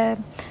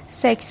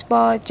سکس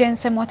با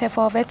جنس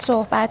متفاوت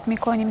صحبت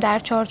میکنیم در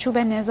چارچوب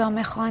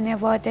نظام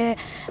خانواده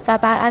و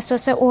بر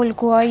اساس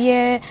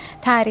الگوهای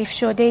تعریف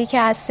شده‌ای که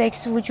از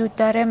سکس وجود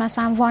داره،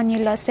 مثلا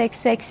وانیلا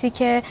سکس، سکسی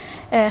که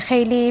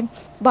خیلی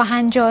با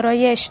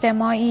هنجارهای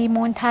اجتماعی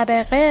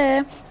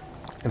منطبقه،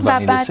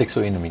 وانیلا سکس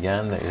رو اینو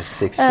میگن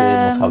سکس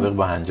مطابق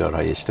با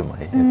هنجارهای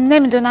اجتماعی.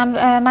 نمیدونم،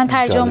 من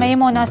ترجمه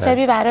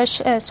مناسبی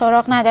براش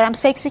سراغ ندارم.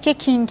 سکسی که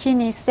کینکی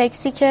نیست،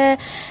 سکسی که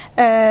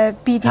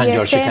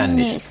BDSM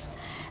نیست،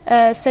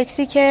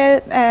 سکسی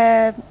که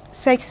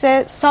سکس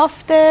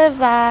سافته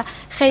و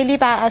خیلی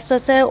بر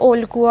اساس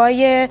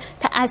الگوهای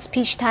از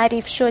پیش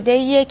تعریف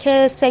شده‌ایه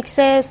که سکس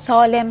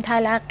سالم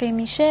تلقی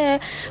میشه.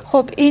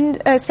 خب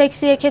این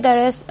سکسیه که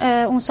داره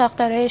اون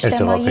ساختار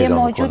اجتماعی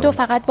موجود رو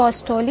فقط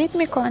باز تولید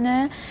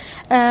میکنه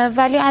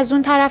ولی از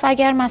اون طرف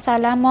اگر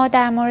مثلا ما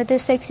در مورد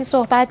سکسی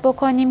صحبت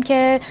بکنیم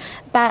که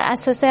بر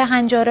اساس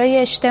هنجارهای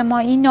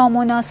اجتماعی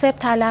نامناسب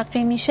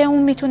تلقی میشه،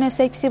 اون میتونه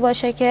سکسی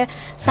باشه که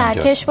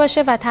سرکش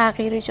باشه و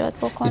تغییر ایجاد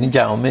بکنه. یعنی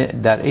جامعه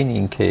در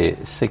این که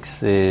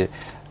سکس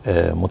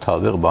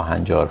مطابق با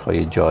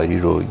هنجارهای جاری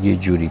رو یه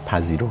جوری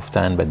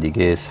پذیرفتن و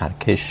دیگه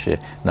سرکش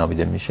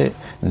نامیده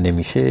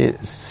نمیشه،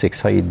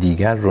 سکس های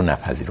دیگر رو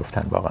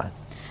نپذیرفتن واقعا.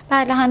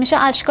 بله، همیشه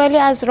اشکالی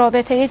از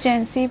رابطه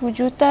جنسی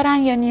وجود دارن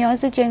یا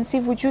نیاز جنسی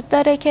وجود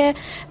داره که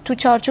تو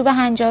چارچوب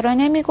هنجارا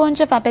نمی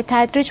گنجه و به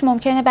تدریج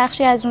ممکنه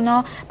بخشی از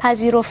اونا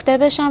پذیرفته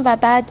بشن و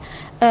بعد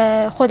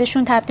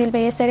خودشون تبدیل به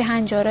یه سری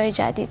هنجارای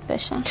جدید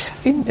بشن.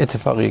 این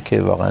اتفاقی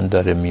که واقعا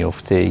داره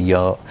میفته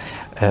یا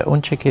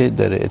اون چه که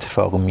داره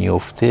اتفاق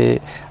میفته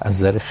از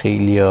نظر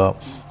خیلیا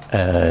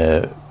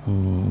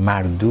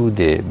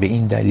مردوده به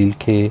این دلیل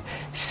که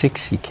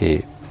سکسی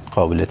که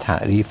قابل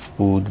تعریف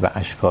بود و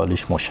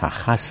اشکالش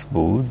مشخص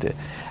بود،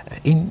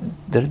 این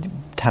داره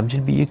تبدیل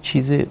به یک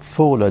چیز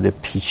فوق‌العاده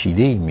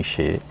پیچیده‌ای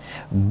میشه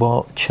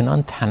با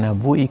چنان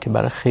تنوعی که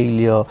برای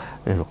خیلیا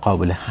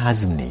قابل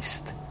هضم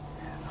نیست.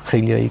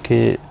 خیلیایی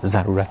که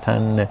ضرورتاً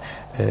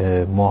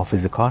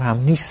محافظه‌کار هم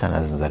نیستن،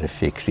 از نظر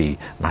فکری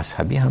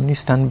مذهبی هم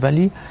نیستن،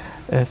 ولی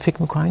فکر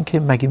میکنن که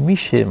مگه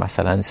میشه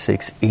مثلا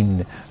سکس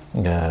این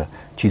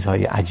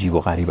چیزهای عجیب و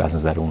غریب از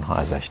نظر اونها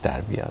ازش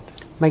در بیاد؟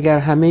 مگر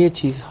همه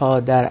چیزها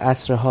در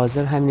عصر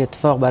حاضر همین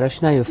اتفاق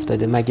براش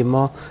نیفتاده؟ مگه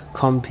ما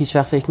هیچ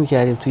وقت فکر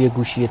میکردیم توی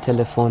گوشی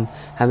تلفن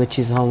همه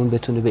چیزهامون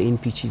بتونه به این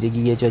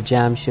پیچیدگی یه جا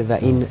جمع شه و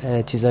این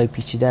چیزهای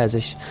پیچیده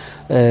ازش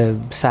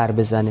سر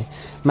بزنه؟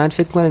 من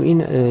فکر کنم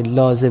این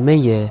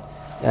لازمه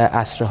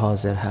عصر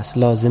حاضر هست،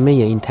 لازمه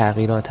این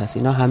تغییرات هست.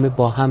 اینا همه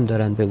با هم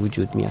دارن به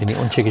وجود میان. یعنی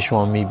اون چه که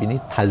شما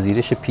میبینید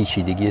پذیرش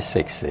پیچیدگی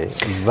سکسه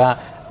و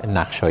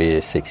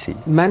نقش‌های سکسی.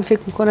 من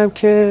فکر میکنم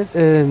که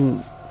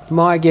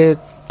ما اگه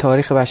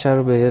تاریخ بشر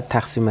رو به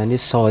تقسیم بندی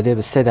ساده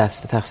به 3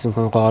 دسته تقسیم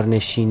کنیم،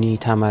 غارنشینی،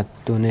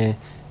 تمدن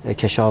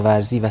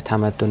کشاورزی و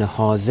تمدن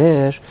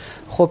حاضر،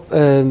 خب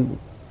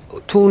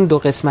تو اون 2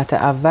 قسمت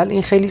اول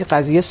این خیلی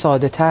قضیه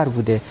ساده تر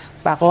بوده،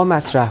 بقا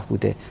مطرح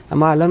بوده.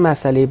 اما الان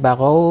مسئله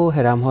بقا و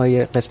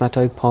هرم‌های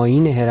قسمت‌های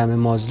پایین هرم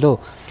مازلو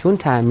چون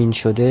تأمین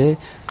شده،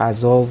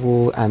 غذا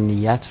و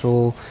امنیت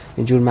رو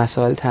اینجور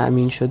مسائل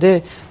تأمین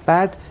شده،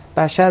 بعد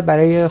بشر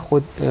برای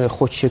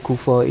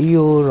خودشکوفایی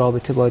و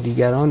رابطه با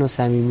دیگران و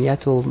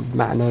صمیمیت و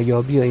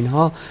معنایابی و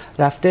اینها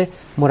رفته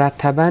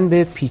مرتباً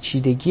به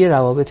پیچیدگی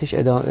روابطش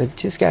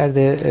چیز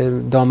کرده،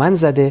 دامن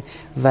زده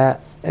و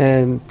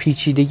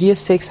پیچیدگی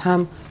سکس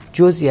هم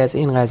جزئی از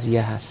این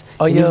قضیه هست.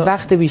 یعنی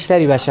وقت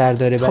بیشتری بشر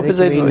داره برای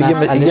که این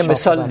مسئله یه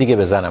مثال دیگه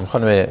بزنم.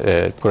 خانم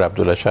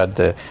پورعبدالله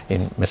شاید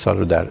این مثال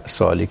رو در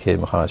سوالی که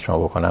میخوام از شما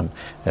بکنم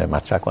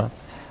مطرح کنم.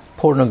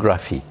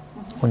 پورنوگرافی،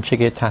 اون چه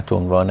که تحت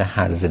عنوان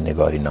هرزه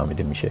نگاری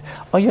نامیده میشه،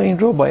 آیا این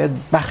رو باید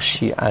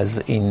بخشی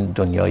از این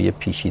دنیای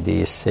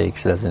پیچیده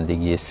سکس و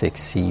زندگی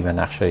سکسی و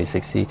نقش‌های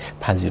سکسی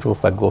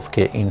پذیرفت و گفت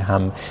که این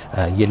هم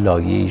یه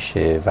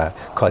لایه‌ایشه و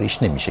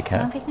کاریش نمیشه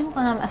کرد؟ من فکر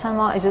نمی‌کنم اصلا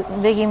ما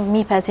بگیم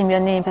میپذیریم یا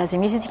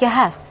نمیپذیریم. یه چیزی که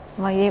هست،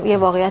 ما یه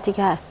واقعیتی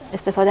که هست،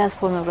 استفاده از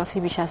پورنوگرافی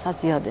بیش از حد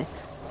زیاده،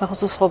 به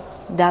خصوص خب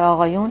در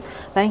آقایون.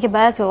 و اینکه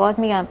بعضی اوقات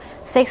میگم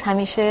سکس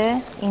همیشه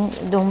این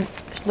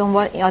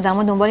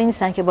آدما دنبال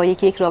نیستن که با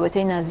یک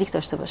رابطه نزدیک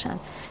داشته باشن.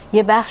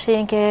 یه بخش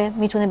این که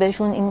میتونه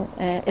بهشون این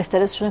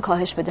استرسشون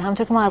کاهش بده،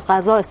 همونطور که ما از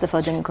غذا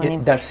استفاده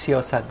میکنیم. در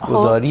سیاست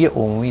گذاری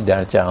عمومی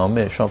در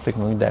جامعه شما فکر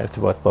می‌کنید در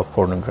ارتباط با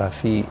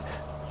پورنوگرافی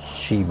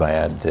چی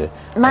باید؟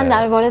 من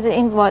در وارد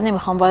این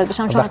نمیخوام وارد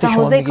بشم چون اصلا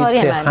حوزه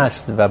کاری من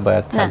هست و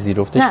باید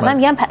پذیرفتش. نه من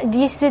میگم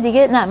یه چیز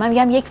دیگه، نه من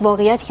میگم یک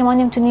واقعیتی که ما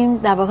نمیتونیم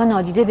در واقع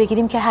نادیده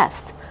بگیریم که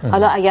هست.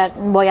 حالا اگر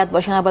باید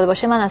باشه نباید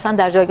باشه، من اصلا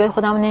در جایگاه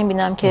خودم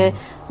نمیبینم که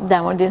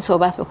در مورد این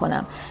صحبت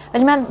بکنم.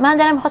 ولی من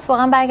دلم می‌خواست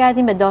واقعا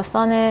برگردیم به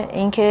داستان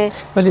این که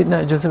ولی نه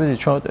اجازه بدید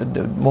شما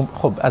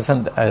خب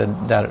اصلا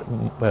در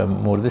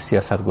مورد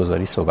سیاست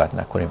گذاری صحبت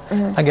نکنیم.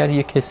 اگر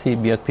یک کسی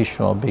بیاد پیش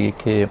شما بگه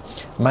که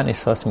من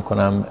احساس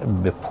میکنم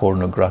به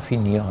پورنوگرافی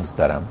نیاز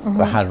دارم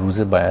و هر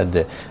روز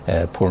باید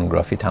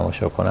پورنوگرافی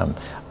تماشا کنم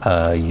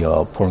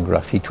یا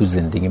پورنوگرافی تو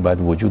زندگی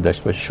باید وجود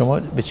داشته باشه، شما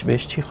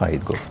بهش چی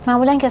خواهید گفت؟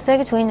 معمولا کسایی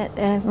که تو این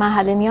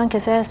مرحله میان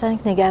کسایی هستن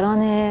که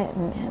نگران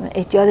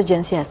اعتیاد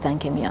جنسی هستن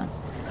که میان.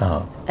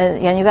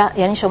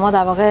 یعنی شما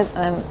در واقع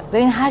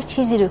ببین هر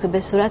چیزی رو که به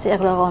صورت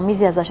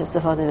اغراق‌آمیزی ازش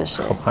استفاده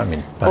بشه، خب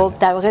همین خب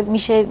در واقع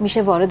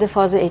میشه وارد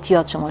فاز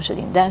اعتیاد شما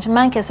شدین. درنچه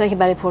من کسایی که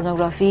برای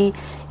پورنوگرافی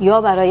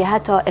یا برای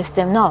حتی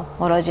استمناء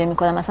مراجعه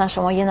میکنم، مثلا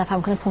شما یه نفر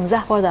میکنه 15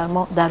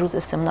 بار در روز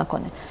استمناء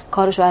کنه،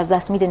 کارشو از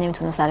دست میده،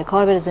 نمیتونه سر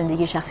کار بره،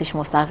 زندگی شخصیش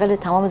مستقله،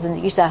 تمام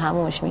زندگیش در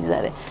حمومش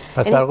میگذره.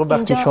 پس در واقع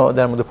وقتی شما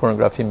در مورد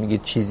پورنوگرافی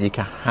میگید چیزی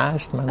که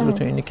هست،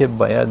 منظورتون اینه که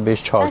باید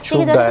بهش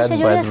چارچوب باید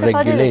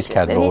رگولیت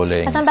کرد به قول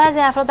انگلیسی. مثلا بعضی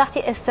افراد وقتی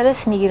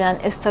استرس میگیرن،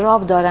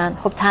 استراب دارن،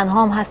 خب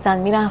تنها هم هستن،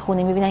 میرن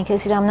خونه میبینن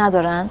کسی رو هم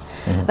ندارن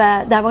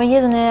و در واقع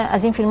یه دونه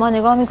از این فیلم‌ها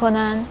نگاه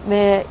میکنن،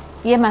 به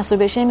یه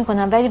ماستوربیشن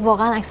میکنن، ولی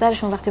واقعا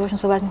اکثرشون وقتی باشون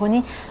صحبت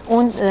میکنی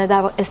اون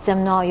در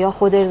استمناء یا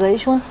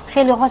خودارضاییشون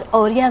خیلی اوقات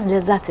عاری از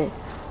لذته.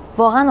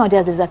 واقعا عادی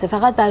از لذت،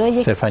 فقط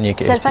برای صرفا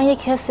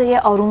یک حس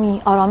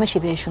آرامشی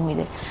بهشون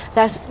میده.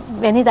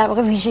 یعنی در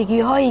واقع ویژگی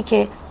هایی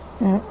که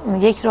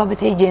یک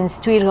رابطه جنسی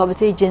توی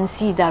رابطه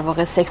جنسی در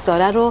واقع سکس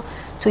داره رو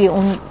توی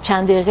اون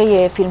چند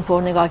دقیقه فیلم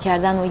پر نگاه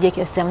کردن و یک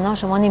استمناء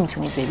شما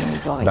نمیتونید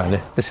ببینید واقعا. بله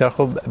بسیار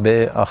خوب،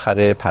 به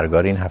آخر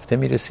پرگار این هفته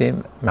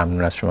میرسیم.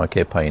 ممنون از شما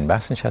که پایین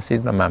بحث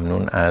نشستید و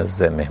ممنون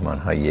از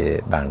مهمانهای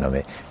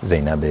برنامه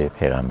زینب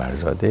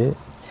پیغمبرزاده،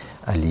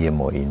 علی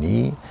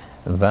معینی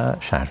و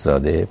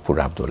شهرزاد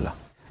پورعبدالله.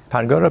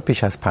 پرگار را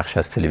پیش از پخش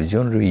از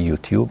تلویزیون روی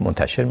یوتیوب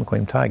منتشر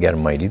می‌کنیم تا اگر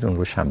مایلید اون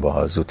رو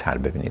شنبه‌ها زودتر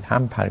ببینید.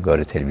 هم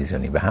پرگار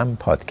تلویزیونی و هم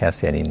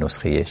پادکست یعنی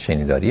نسخه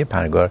شنیداری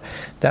پرگار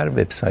در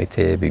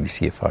وبسایت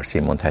BBC فارسی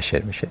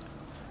منتشر میشه.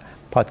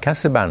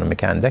 پادکست برنامه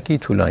که اندکی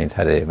طولانی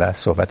تره و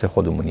صحبت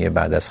خودمونی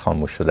بعد از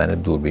خاموش شدن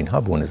دوربین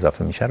ها به اون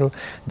اضافه میشه رو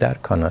در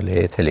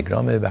کانال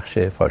تلگرام بخش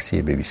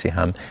فارسی BBC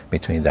هم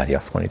میتونید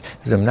دریافت کنید.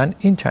 ضمناً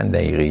این چند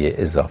دقیقه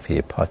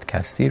اضافی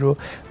پادکستی رو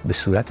به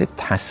صورت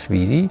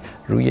تصویری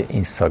روی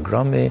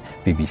اینستاگرام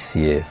BBC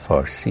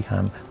فارسی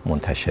هم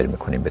منتشر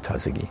میکنیم به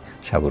تازگی.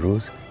 شب و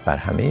روز بر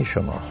همه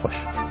شما خوش.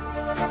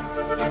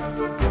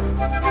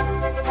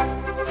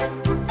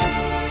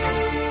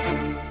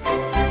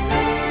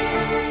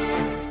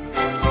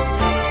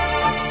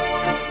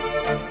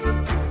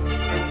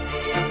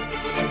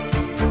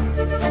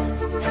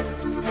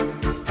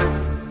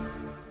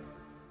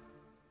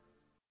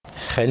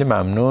 خیلی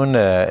ممنون.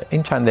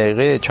 این چند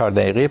دقیقه 4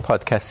 دقیقه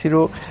پادکستی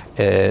رو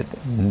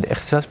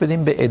اختصاص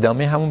بدیم به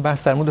ادامه همون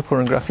بحث در مورد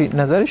پورنوگرافی.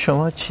 نظر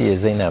شما چیه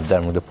زینب در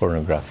مورد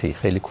پورنوگرافی؟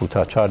 خیلی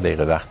کوتاه 4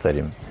 دقیقه وقت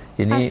داریم.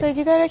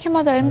 بستگی داره که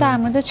ما داریم در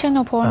مورد چه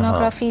نوع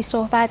پورنوگرافی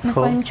صحبت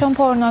می‌کنیم. چون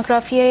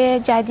پورنوگرافی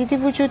جدیدی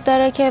وجود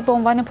داره که به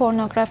عنوان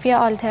پورنوگرافی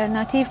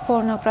آلترناتیو،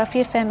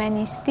 پورنوگرافی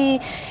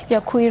فمینیستی یا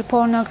کویر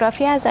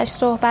پورنوگرافی ازش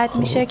صحبت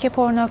میشه که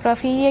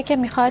پورنوگرافیه که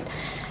میخواد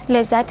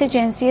لذت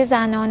جنسی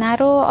زنانه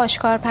رو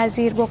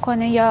آشکارپذیر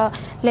بکنه یا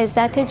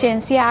لذت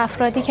جنسی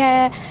افرادی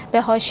که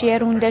به حاشیه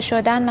رونده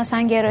شدن،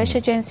 مثلا گرایش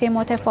جنسی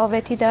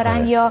متفاوتی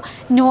دارن یا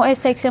نوع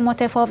سکس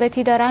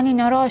متفاوتی دارن،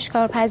 اینا رو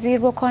آشکارپذیر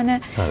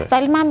بکنه.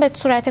 ولی من به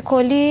صورت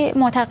کلی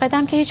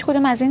معتقدم که هیچ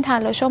کدوم از این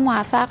تلاش‌ها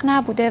موفق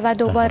نبوده و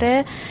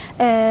دوباره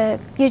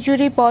یه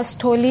جوری باز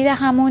تولید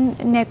همون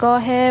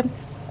نگاه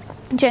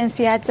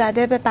جنسیت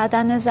زده به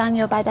بدن زن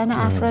یا بدن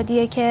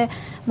افرادیه که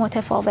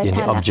متفاوت تلقی میشه،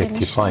 یعنی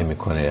ابجکتیفای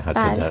میکنه.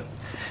 حتی در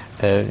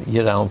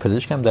یه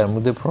روانپزشک هم در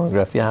مورد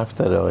پورنوگرافی حرف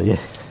داره آقای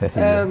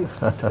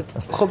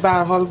خب به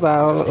هر حال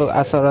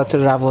اثرات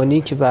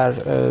روانی که بر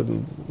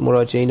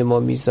مراجعین ما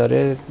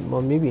میذاره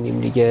ما میبینیم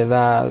دیگه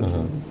و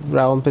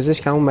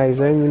روانپزشک همون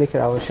مریضایی میبینه که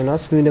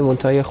روانشناس میبینه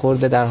منتهای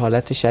خورده در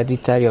حالت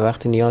شدیدتر یا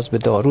وقتی نیاز به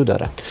دارو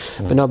دارن.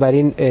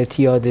 بنابراین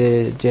اعتیاد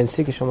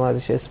جنسی که شما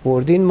ازش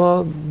اسپردین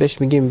ما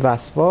بهش میگیم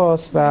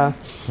وسواس و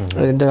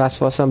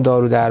وسواس هم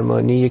دارو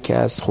درمانی یکی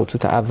از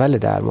خطوط اول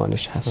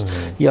درمانش هست.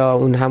 یا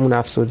اون همون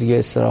افسردگی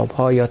اضطراب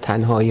ها یا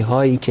تنهایی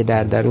هایی که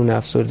در درون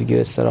افسردگی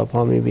اضطراب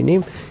ها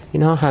میبینیم،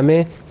 اینها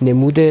همه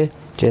نمود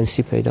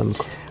جنسی پیدا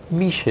میکنه.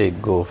 میشه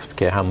گفت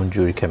که همون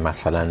جوری که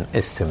مثلا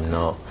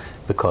استمناء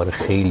به کار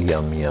خیلی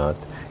هم میاد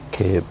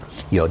که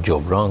یا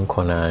جبران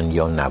کنن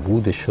یا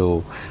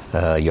نبودشو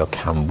یا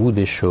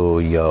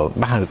کمبودشو یا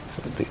به هر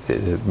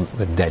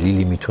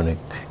دلیلی میتونه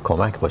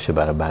کمک باشه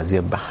برای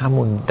بعضیا، به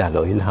همون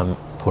دلایل هم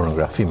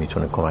پورنوگرافی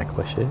میتونه کمک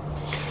باشه.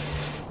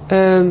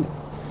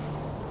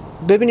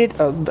 ببینید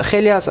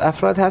خیلی از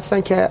افراد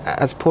هستن که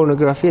از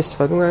پورنوگرافی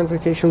استفاده می‌کنن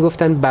که ایشون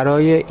گفتن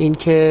برای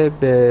اینکه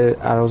به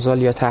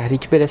اروزال یا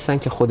تحریک برسن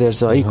که خود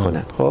ارضایی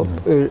کنن. خب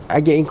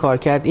اگه این کار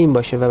کرد این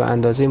باشه و به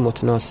اندازه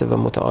متناسب و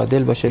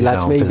متعادل باشه،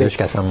 لطمه‌ای به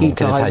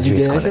ممکنه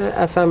تجویز کنه،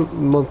 اصلا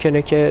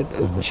ممکنه که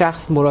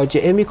شخص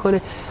مراجعه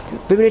میکنه.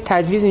 ببینید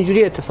تجویز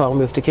اینجوری اتفاق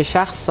میفته که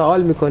شخص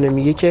سوال میکنه،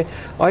 میگه که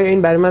آیا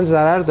این برای من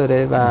ضرر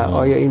داره و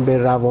آیا این به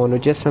روان و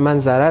جسم من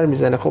ضرر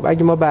میزنه. خب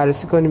اگه ما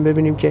بررسی کنیم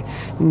ببینیم که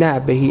نه،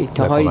 به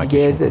انتهای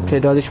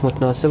تعدادش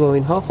متناسب با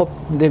اینها، خب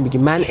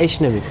نمیگیم،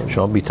 منعش نمیکنه.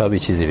 شما بیتابی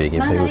چیزی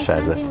بگیم پیگو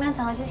شهرزاد. من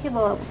تنها چیزی که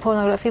با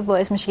پورنوگرافی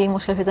باعث میشه که این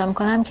مشکل پیدا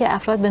میکنم که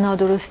افراد به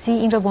نادرستی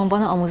این رو به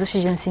عنوان آموزش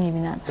جنسی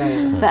میبینن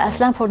و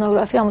اصلا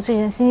پورنوگرافی آموزش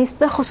جنسی نیست،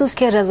 به خصوص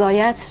که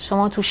رضایت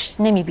شما توش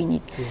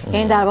نمیبینید.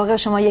 یعنی در واقع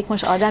شما یک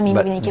مش آدمی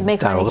میبینید که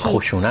در واقع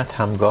خشونت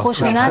هم گاه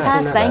خشونت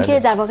هست و اینکه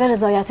در واقع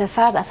رضایت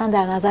فرد اصلا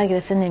در نظر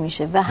گرفته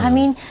نمیشه و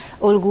همین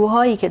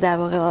الگوهایی که در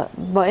واقع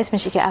باعث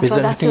میشه که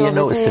افراد وقتی یه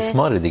نوع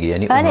استثمار دیگه،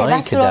 یعنی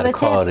اونایی که در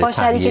کار با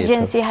شریک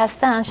جنسی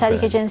هستن،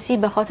 شریک جنسی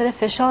به خاطر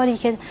فشاری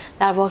که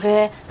در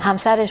واقع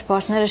همسرش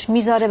پارتنرش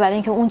میذاره برای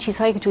اینکه اون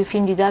چیزهایی که توی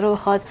فیلم دیده رو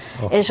بخواد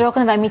اجرا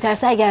کنه و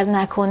میترسه اگر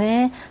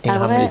نکنه در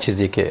واقع این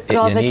چیزی که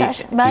یعنی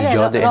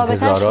ایجاد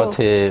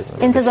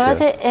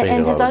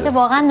انتظارات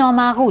واقعا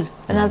نامعقول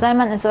به نظر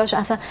من انتظارش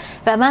اصلا.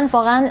 و من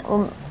واقعا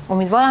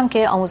امیدوارم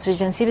که آموزش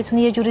جنسی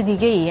بتونه یه جور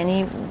دیگه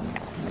یعنی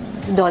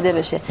داده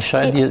بشه.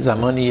 شاید یه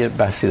زمانی یه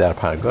بحثی در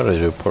پرگار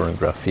راجع به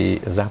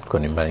پورنوگرافی ضبط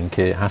کنیم، برای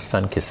اینکه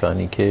هستن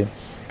کسانی که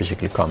به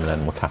شکل کاملا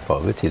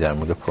متفاوتی در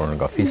مورد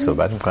پورنوگرافی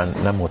صحبت میکنن،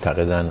 نه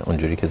معتقدن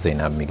اونجوری که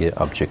زینب میگه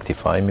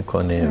ابجکتیفای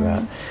میکنه و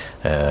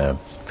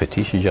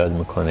فتیش ایجاد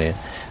میکنه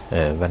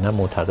و نه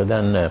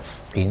معتقدن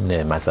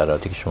این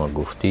مزراتی که شما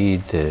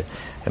گفتید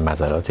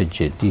مزرات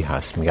جدی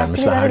هست، میگن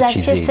مثل هر در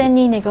چیزی چه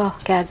سنی نگاه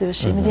کرده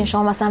بشه. میدونین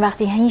شما مثلا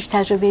وقتی هیچ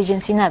تجربه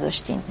جنسی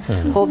نداشتین،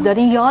 خب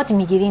دارین یاد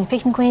میگیرین،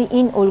 فکر میکنین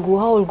این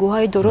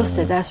الگوهای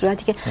درسته، در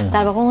صورتی که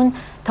در واقع اون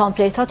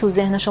تامپلیت ها تو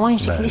ذهن شما این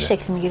شکلی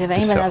شکل میگیره و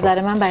این به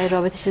نظر من برای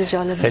رابطه چیز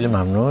جالبه. خیلی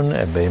ممنون.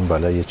 بریم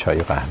بالا یه چای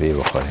و قهوه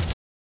بخوریم.